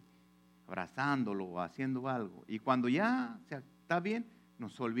apoyándolo y abrazándolo, haciendo algo. Y cuando ya está bien,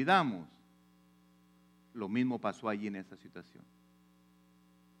 nos olvidamos. Lo mismo pasó allí en esa situación.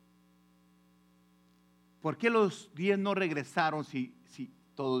 ¿Por qué los 10 no regresaron si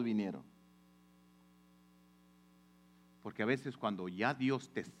todos vinieron? Porque a veces cuando ya Dios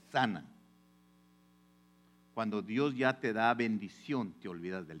te sana, cuando Dios ya te da bendición, te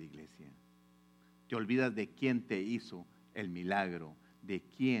olvidas de la iglesia. Te olvidas de quién te hizo el milagro, de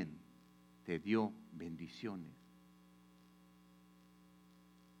quién te dio bendiciones.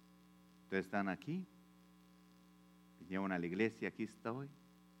 Ustedes están aquí, vinieron a la iglesia, aquí estoy.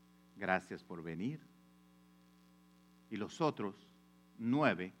 Gracias por venir. Y los otros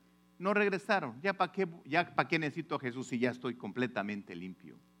 9 no regresaron. ¿Ya para qué necesito a Jesús si ya estoy completamente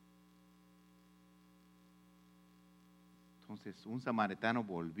limpio? Entonces un samaritano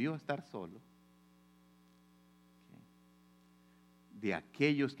volvió a estar solo. De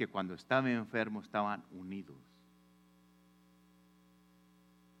aquellos que cuando estaban enfermos estaban unidos.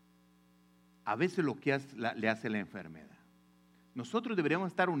 A veces lo que le hace la enfermedad. Nosotros deberíamos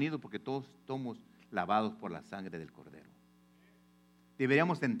estar unidos porque todos somos lavados por la sangre del Cordero.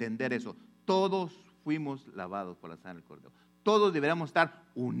 Deberíamos entender eso. Todos fuimos lavados por la sangre del Cordero. Todos deberíamos estar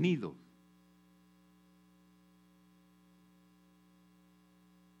unidos.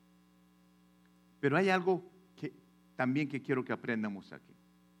 Pero hay algo también que quiero que aprendamos aquí.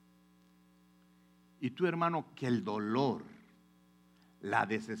 Y tú, hermano, que el dolor, la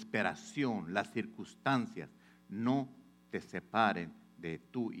desesperación, las circunstancias no te separen de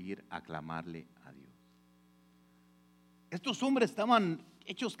tú ir a clamarle a Dios. Estos hombres estaban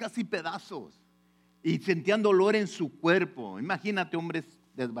hechos casi pedazos y sentían dolor en su cuerpo. Imagínate hombres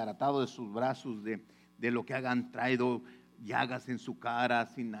desbaratados de sus brazos, de lo que hagan traído, llagas en su cara,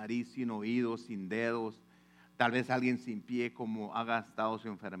 sin nariz, sin oídos, sin dedos. Tal vez alguien sin pie como ha gastado su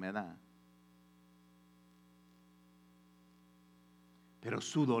enfermedad. Pero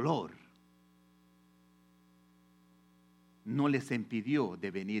su dolor no les impidió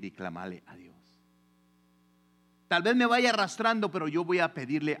de venir y clamarle a Dios. Tal vez me vaya arrastrando, pero yo voy a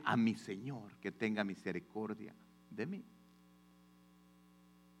pedirle a mi Señor que tenga misericordia de mí.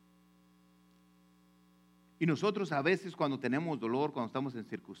 Y nosotros a veces cuando tenemos dolor, cuando estamos en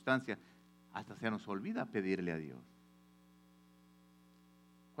circunstancias, hasta se nos olvida pedirle a Dios.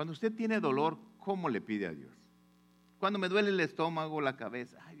 Cuando usted tiene dolor, ¿cómo le pide a Dios? Cuando me duele el estómago, la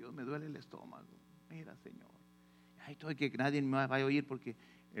cabeza, ay Dios, me duele el estómago. Mira, Señor, ay, estoy que nadie me vaya a oír porque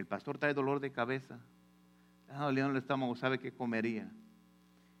el pastor trae dolor de cabeza. Está doliendo el estómago, ¿sabe qué comería?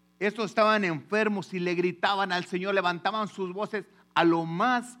 Estos estaban enfermos y le gritaban al Señor, levantaban sus voces a lo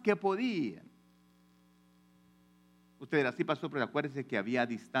más que podían. Usted dirá, así pasó, pero acuérdese que había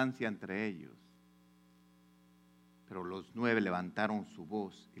distancia entre ellos. Pero los 9 levantaron su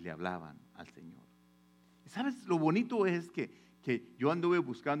voz y le hablaban al Señor. ¿Y sabes? Lo bonito es que yo anduve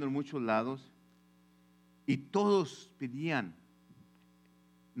buscando en muchos lados y todos pedían.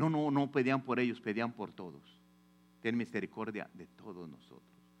 No pedían por ellos, pedían por todos. Ten misericordia de todos nosotros.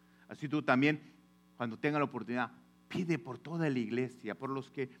 Así tú también, cuando tengas la oportunidad, pide por toda la iglesia, por los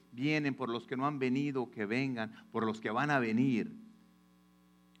que vienen, por los que no han venido, que vengan, por los que van a venir.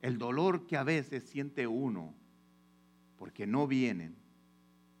 El dolor que a veces siente uno porque no vienen,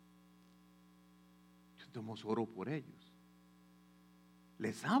 yo tomo oro por ellos.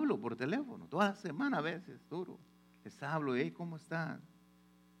 Les hablo por teléfono, toda la semana a veces, duro. Les hablo, hey, ¿cómo están?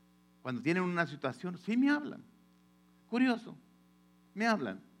 Cuando tienen una situación, sí me hablan. Curioso, me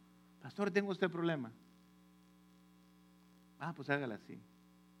hablan. Pastor, tengo este problema. Pues hágala así.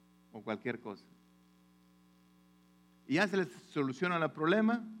 O cualquier cosa. Y ya se les soluciona el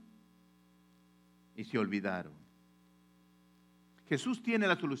problema y se olvidaron. Jesús tiene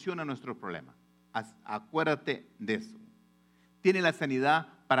la solución a nuestro problema. Acuérdate de eso. tiene la sanidad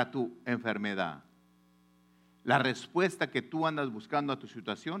para tu enfermedad. La respuesta que tú andas buscando a tu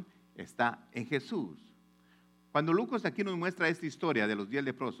situación está en Jesús. Cuando Lucas aquí nos muestra esta historia de los 10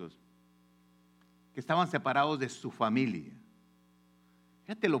 leprosos, que estaban separados de su familia.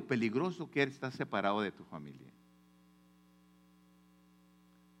 Fíjate lo peligroso que es estar separado de tu familia.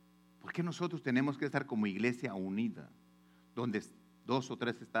 ¿Por qué nosotros tenemos que estar como iglesia unida? Donde 2 o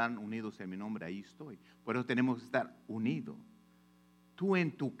 3 están unidos en mi nombre, ahí estoy. Por eso tenemos que estar unidos. Tú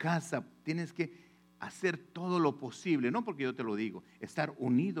en tu casa tienes que hacer todo lo posible, no porque yo te lo digo, estar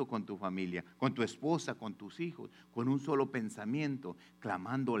unido con tu familia, con tu esposa, con tus hijos, con un solo pensamiento,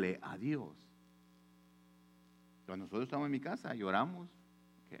 clamándole a Dios. Cuando nosotros estamos en mi casa, lloramos.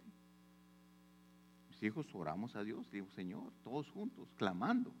 ¿Okay? Mis hijos oramos a Dios, digo, Señor, todos juntos,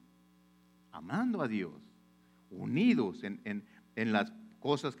 clamando, amando a Dios, unidos en las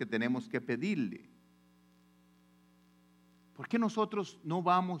cosas que tenemos que pedirle. ¿Por qué nosotros no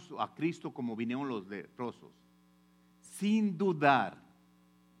vamos a Cristo como vinieron los leprosos? Sin dudar.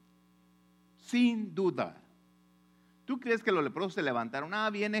 Sin dudar. ¿Tú crees que los leprosos se levantaron?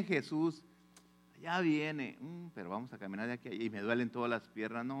 Viene Jesús. Ya viene. Pero vamos a caminar de aquí a allá y me duelen todas las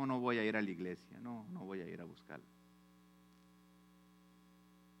piernas. No voy a ir a la iglesia. No voy a ir a buscarlo.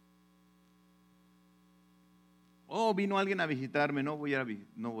 Vino alguien a visitarme. No voy a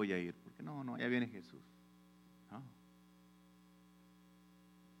ir. Porque no, ya viene Jesús. No.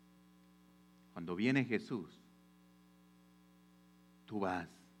 Cuando viene Jesús, tú vas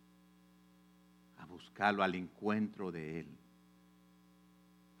a buscarlo, al encuentro de Él.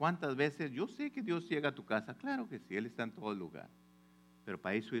 ¿Cuántas veces? Yo sé que Dios llega a tu casa, claro que sí, Él está en todo lugar. Pero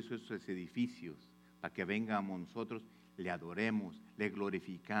para eso esos edificios, para que vengamos nosotros, le adoremos, le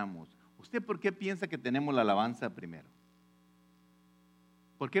glorificamos. ¿Usted por qué piensa que tenemos la alabanza primero?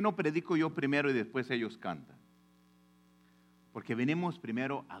 ¿Por qué no predico yo primero y después ellos cantan? Porque venimos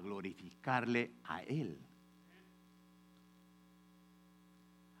primero a glorificarle a Él.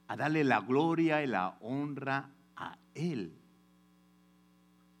 A darle la gloria y la honra a Él.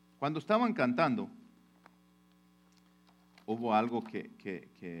 Cuando estaban cantando, hubo algo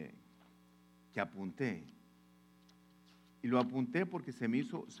que apunté. Y lo apunté porque se me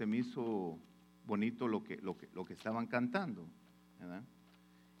hizo bonito lo que estaban cantando, ¿verdad?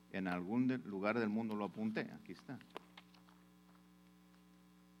 En algún lugar del mundo lo apunté, aquí está.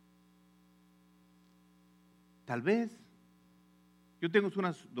 Tal vez, yo tengo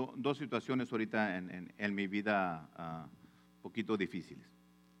unas dos situaciones ahorita en mi vida poquito difíciles.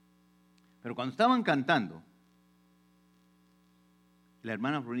 Pero cuando estaban cantando, la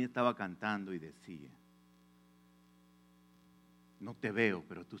hermana Florina estaba cantando y decía, no te veo,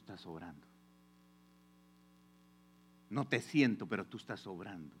 pero tú estás obrando. No te siento, pero tú estás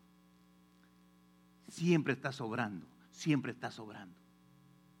obrando. Siempre estás obrando, siempre estás obrando.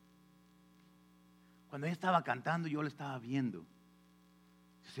 Cuando ella estaba cantando, yo la estaba viendo.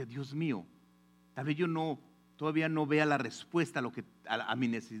 Dice, Dios mío, tal vez yo todavía no vea la respuesta a mi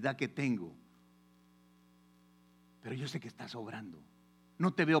necesidad que tengo. Pero yo sé que estás obrando.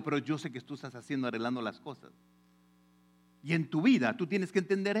 No te veo, pero yo sé que tú estás haciendo, arreglando las cosas. Y en tu vida tú tienes que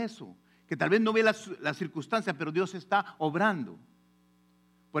entender eso. Que tal vez no ve las circunstancias, pero Dios está obrando.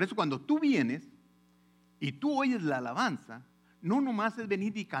 Por eso cuando tú vienes y tú oyes la alabanza, no nomás es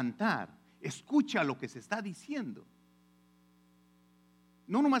venir y cantar. Escucha lo que se está diciendo.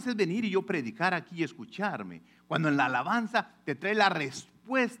 No nomás es venir y yo predicar aquí y escucharme. Cuando en la alabanza te trae la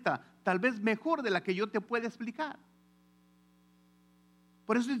respuesta, tal vez mejor de la que yo te pueda explicar.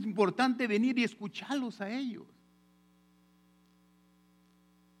 Por eso es importante venir y escucharlos a ellos.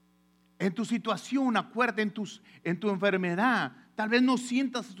 En tu situación, acuérdate, en tu enfermedad, tal vez no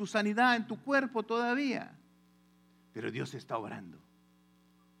sientas tu sanidad en tu cuerpo todavía, pero Dios está obrando.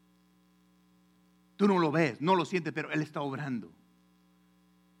 Tú no lo ves, no lo sientes, pero Él está obrando.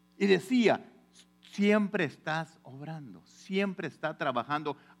 Y decía, siempre estás obrando, siempre está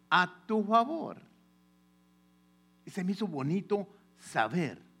trabajando a tu favor. Y se me hizo bonito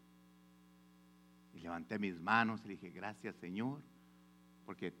saber. Y levanté mis manos y le dije, gracias Señor,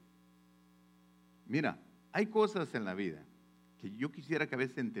 porque mira, hay cosas en la vida que yo quisiera que a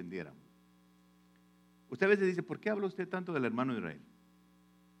veces entendiéramos. Usted a veces dice, ¿por qué habla usted tanto del hermano Israel?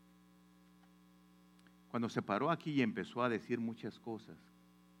 Cuando se paró aquí y empezó a decir muchas cosas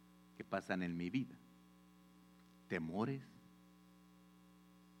que pasan en mi vida, temores,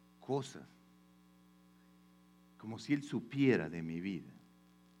 cosas, como si él supiera de mi vida.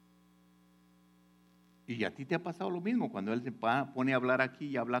 Y a ti te ha pasado lo mismo, cuando él se pone a hablar aquí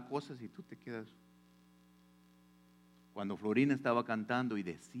y habla cosas y tú te quedas. Cuando Florina estaba cantando y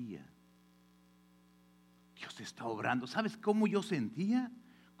decía, Dios está obrando. ¿Sabes cómo yo sentía?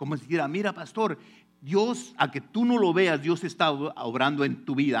 Como si dijera, mira, pastor, Dios, aunque tú no lo veas, Dios está obrando en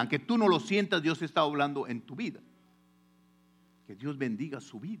tu vida. Aunque tú no lo sientas, Dios está obrando en tu vida. Que Dios bendiga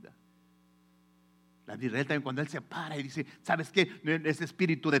su vida. La de Israel también, cuando Él se para y dice, ¿sabes qué? Ese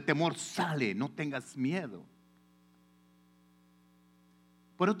espíritu de temor sale, no tengas miedo.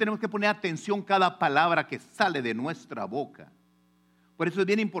 Por eso tenemos que poner atención a cada palabra que sale de nuestra boca. Por eso es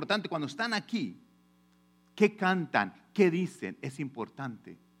bien importante cuando están aquí, ¿qué cantan? ¿Qué dicen? Es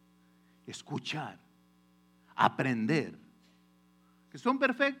importante escuchar, aprender. ¿Que son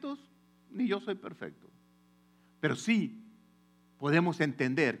perfectos? Ni yo soy perfecto. Pero sí podemos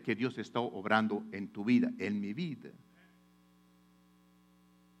entender que Dios está obrando en tu vida, en mi vida.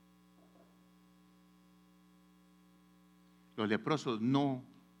 Los leprosos no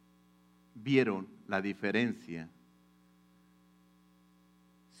vieron la diferencia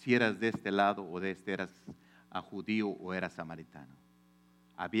si eras de este lado o de este, eras judío o eras samaritano.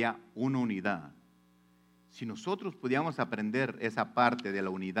 Había una unidad. Si nosotros pudiéramos aprender esa parte de la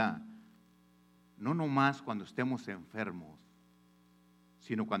unidad, no nomás cuando estemos enfermos,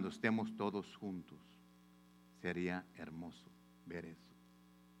 sino cuando estemos todos juntos, sería hermoso ver eso.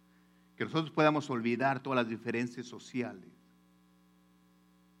 Que nosotros podamos olvidar todas las diferencias sociales.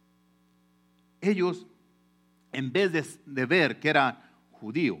 Ellos, en vez de ver que era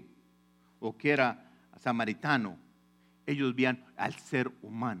judío o que era samaritano, ellos veían al ser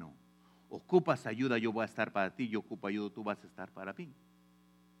humano. Ocupas ayuda, yo voy a estar para ti. Yo ocupo ayuda, tú vas a estar para mí.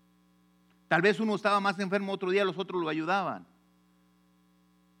 Tal vez uno estaba más enfermo otro día, los otros lo ayudaban.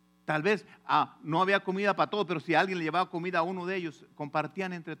 Tal vez no había comida para todos, pero si alguien le llevaba comida a uno de ellos,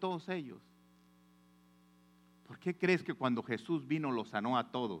 compartían entre todos ellos. ¿Por qué crees que cuando Jesús vino los sanó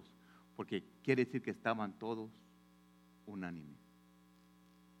a todos? Porque quiere decir que estaban todos unánimes.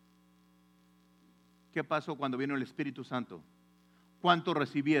 ¿Qué pasó cuando vino el Espíritu Santo? ¿Cuántos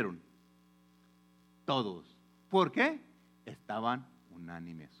recibieron? Todos. ¿Por qué? Estaban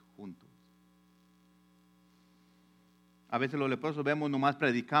unánimes, juntos. A veces los leprosos vemos, nomás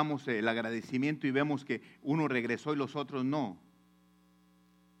predicamos el agradecimiento y vemos que uno regresó y los otros no.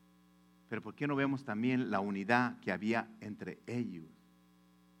 Pero ¿por qué no vemos también la unidad que había entre ellos?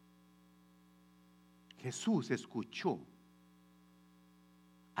 Jesús escuchó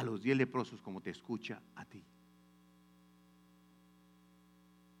a los 10 leprosos como te escucha a ti.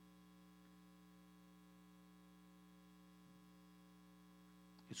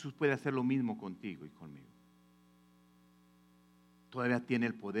 Jesús puede hacer lo mismo contigo y conmigo. Todavía tiene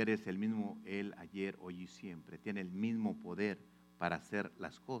el poder, es el mismo Él ayer, hoy y siempre. Tiene el mismo poder para hacer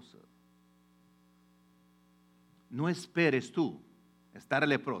las cosas. No esperes tú estar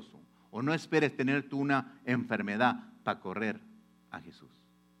leproso o no esperes tener tú una enfermedad para correr a Jesús.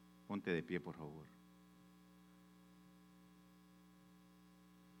 Ponte de pie, por favor.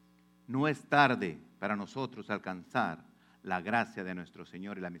 No es tarde para nosotros alcanzar la gracia de nuestro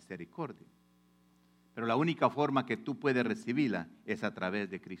Señor y la misericordia. Pero la única forma que tú puedes recibirla es a través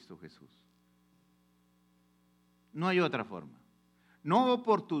de Cristo Jesús. No hay otra forma. No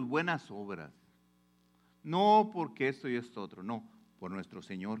por tus buenas obras. No porque esto y esto otro. No, por nuestro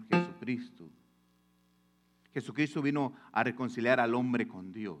Señor Jesucristo. Jesucristo vino a reconciliar al hombre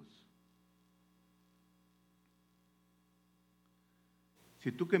con Dios.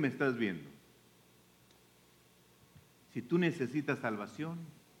 Si tú que me estás viendo, si tú necesitas salvación,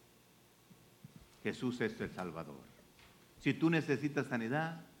 Jesús es el Salvador. Si tú necesitas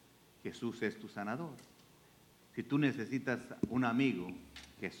sanidad, Jesús es tu sanador. Si tú necesitas un amigo,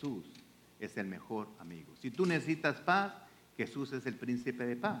 Jesús es el mejor amigo. Si tú necesitas paz, Jesús es el príncipe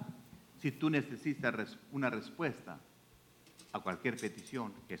de paz. Si tú necesitas una respuesta a cualquier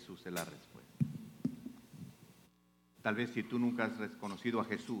petición, Jesús es la respuesta. Tal vez si tú nunca has reconocido a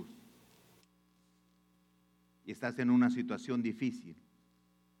Jesús y estás en una situación difícil,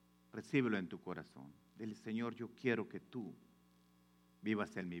 recíbelo en tu corazón. Dile, Señor, yo quiero que tú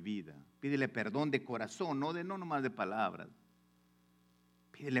vivas en mi vida. Pídele perdón de corazón, no nomás de palabras.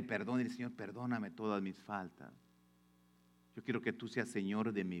 Pídele perdón y dile, Señor, perdóname todas mis faltas. Yo quiero que tú seas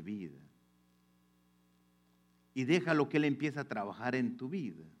Señor de mi vida. Y déjalo que Él empiece a trabajar en tu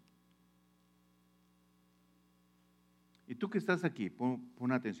vida. Y tú que estás aquí,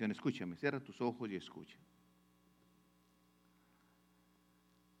 pon atención, escúchame, cierra tus ojos y escucha.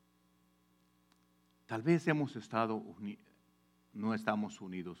 Tal vez no estamos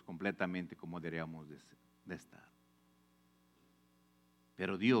unidos completamente como deberíamos de estar.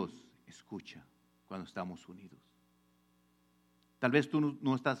 Pero Dios escucha cuando estamos unidos. Tal vez tú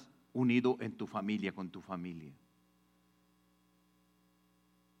no estás unido en tu familia, con tu familia.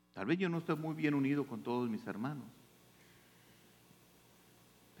 Tal vez yo no estoy muy bien unido con todos mis hermanos,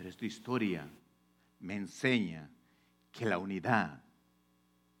 pero esta historia me enseña que la unidad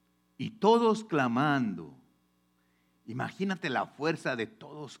y todos clamando, imagínate la fuerza de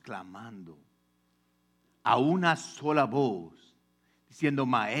todos clamando a una sola voz, diciendo: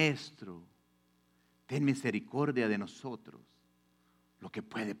 Maestro, ten misericordia de nosotros, lo que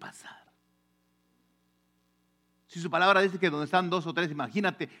puede pasar. Si su palabra dice que donde están 2 o 3,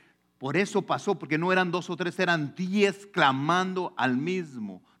 imagínate, por eso pasó, porque no eran 2 o 3, eran 10 clamando al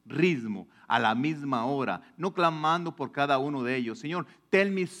mismo ritmo, a la misma hora, no clamando por cada uno de ellos. Señor,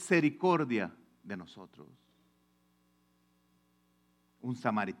 ten misericordia de nosotros. Un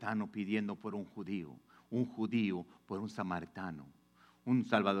samaritano pidiendo por un judío por un samaritano, un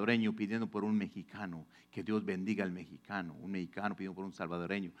salvadoreño pidiendo por un mexicano, que Dios bendiga al mexicano, un mexicano pidiendo por un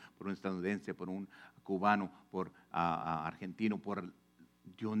salvadoreño, por un estadounidense, por un cubano, por argentino, por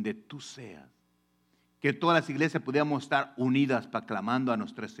donde tú seas. Que todas las iglesias pudiéramos estar unidas para clamando a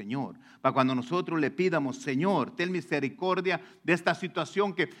nuestro Señor, para cuando nosotros le pidamos: Señor, ten misericordia de esta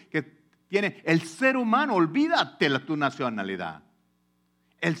situación que tiene el ser humano. Olvídate de tu nacionalidad,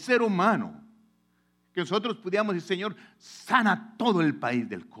 el ser humano. Que nosotros pudiéramos decir: Señor, sana todo el país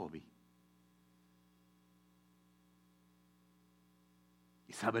del COVID.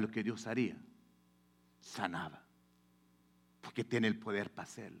 ¿Y sabe lo que Dios haría? Sanaba, porque tiene el poder para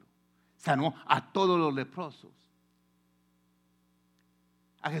hacerlo. Sanó a todos los leprosos.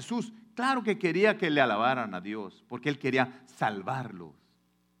 A Jesús, claro que quería que le alabaran a Dios, porque Él quería salvarlos.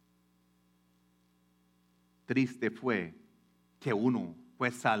 Triste fue que uno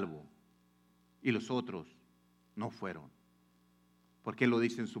fue salvo y los otros no fueron. Porque Él lo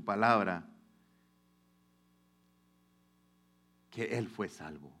dice en su palabra, que Él fue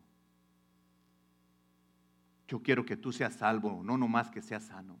salvo. Yo quiero que tú seas salvo, no nomás que seas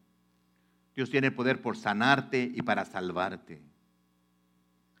sano. Dios tiene el poder por sanarte y para salvarte.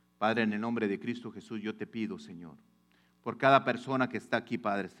 Padre, en el nombre de Cristo Jesús, yo te pido, Señor, por cada persona que está aquí,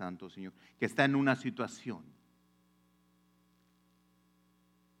 Padre Santo, Señor, que está en una situación.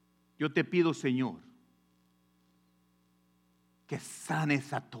 Yo te pido, Señor, que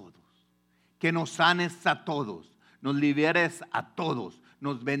sanes a todos, que nos sanes a todos, nos liberes a todos,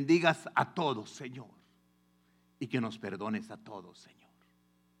 nos bendigas a todos, Señor, y que nos perdones a todos, Señor.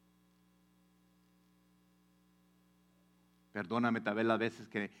 Perdóname tal vez las veces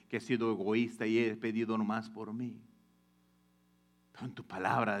que he sido egoísta y he pedido nomás por mí. Pero en tu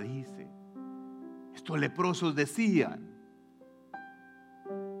palabra dice, estos leprosos decían: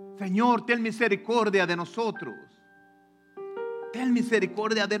 Señor, ten misericordia de nosotros. Ten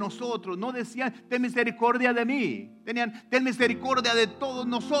misericordia de nosotros. No decían: ten misericordia de mí. Tenían: ten misericordia de todos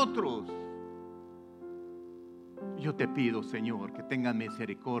nosotros. Yo te pido, Señor, que tengan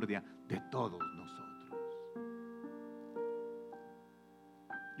misericordia de todos nosotros.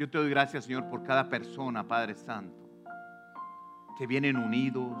 Yo te doy gracias, Señor, por cada persona, Padre Santo, que vienen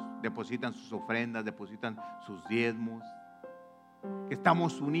unidos, depositan sus ofrendas, depositan sus diezmos, que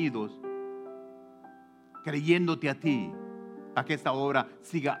estamos unidos creyéndote a ti para que esta obra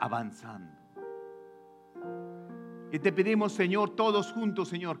siga avanzando. Y te pedimos, Señor, todos juntos,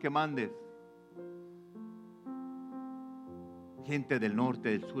 Señor, que mandes gente del norte,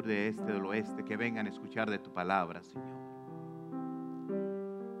 del sur, del este, del oeste, que vengan a escuchar de tu palabra, Señor.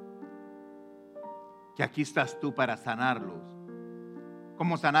 Que aquí estás tú para sanarlos.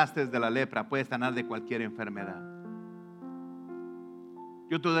 Como sanaste de la lepra, puedes sanar de cualquier enfermedad.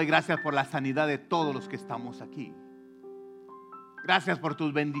 Yo te doy gracias por la sanidad de todos los que estamos aquí. Gracias por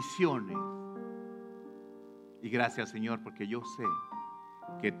tus bendiciones. Y gracias, Señor, porque yo sé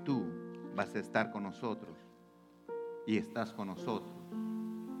que tú vas a estar con nosotros. Y estás con nosotros.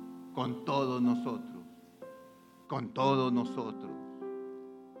 Con todos nosotros. Con todos nosotros.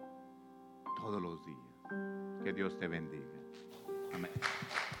 Todos los días. Que Dios te bendiga. Amén.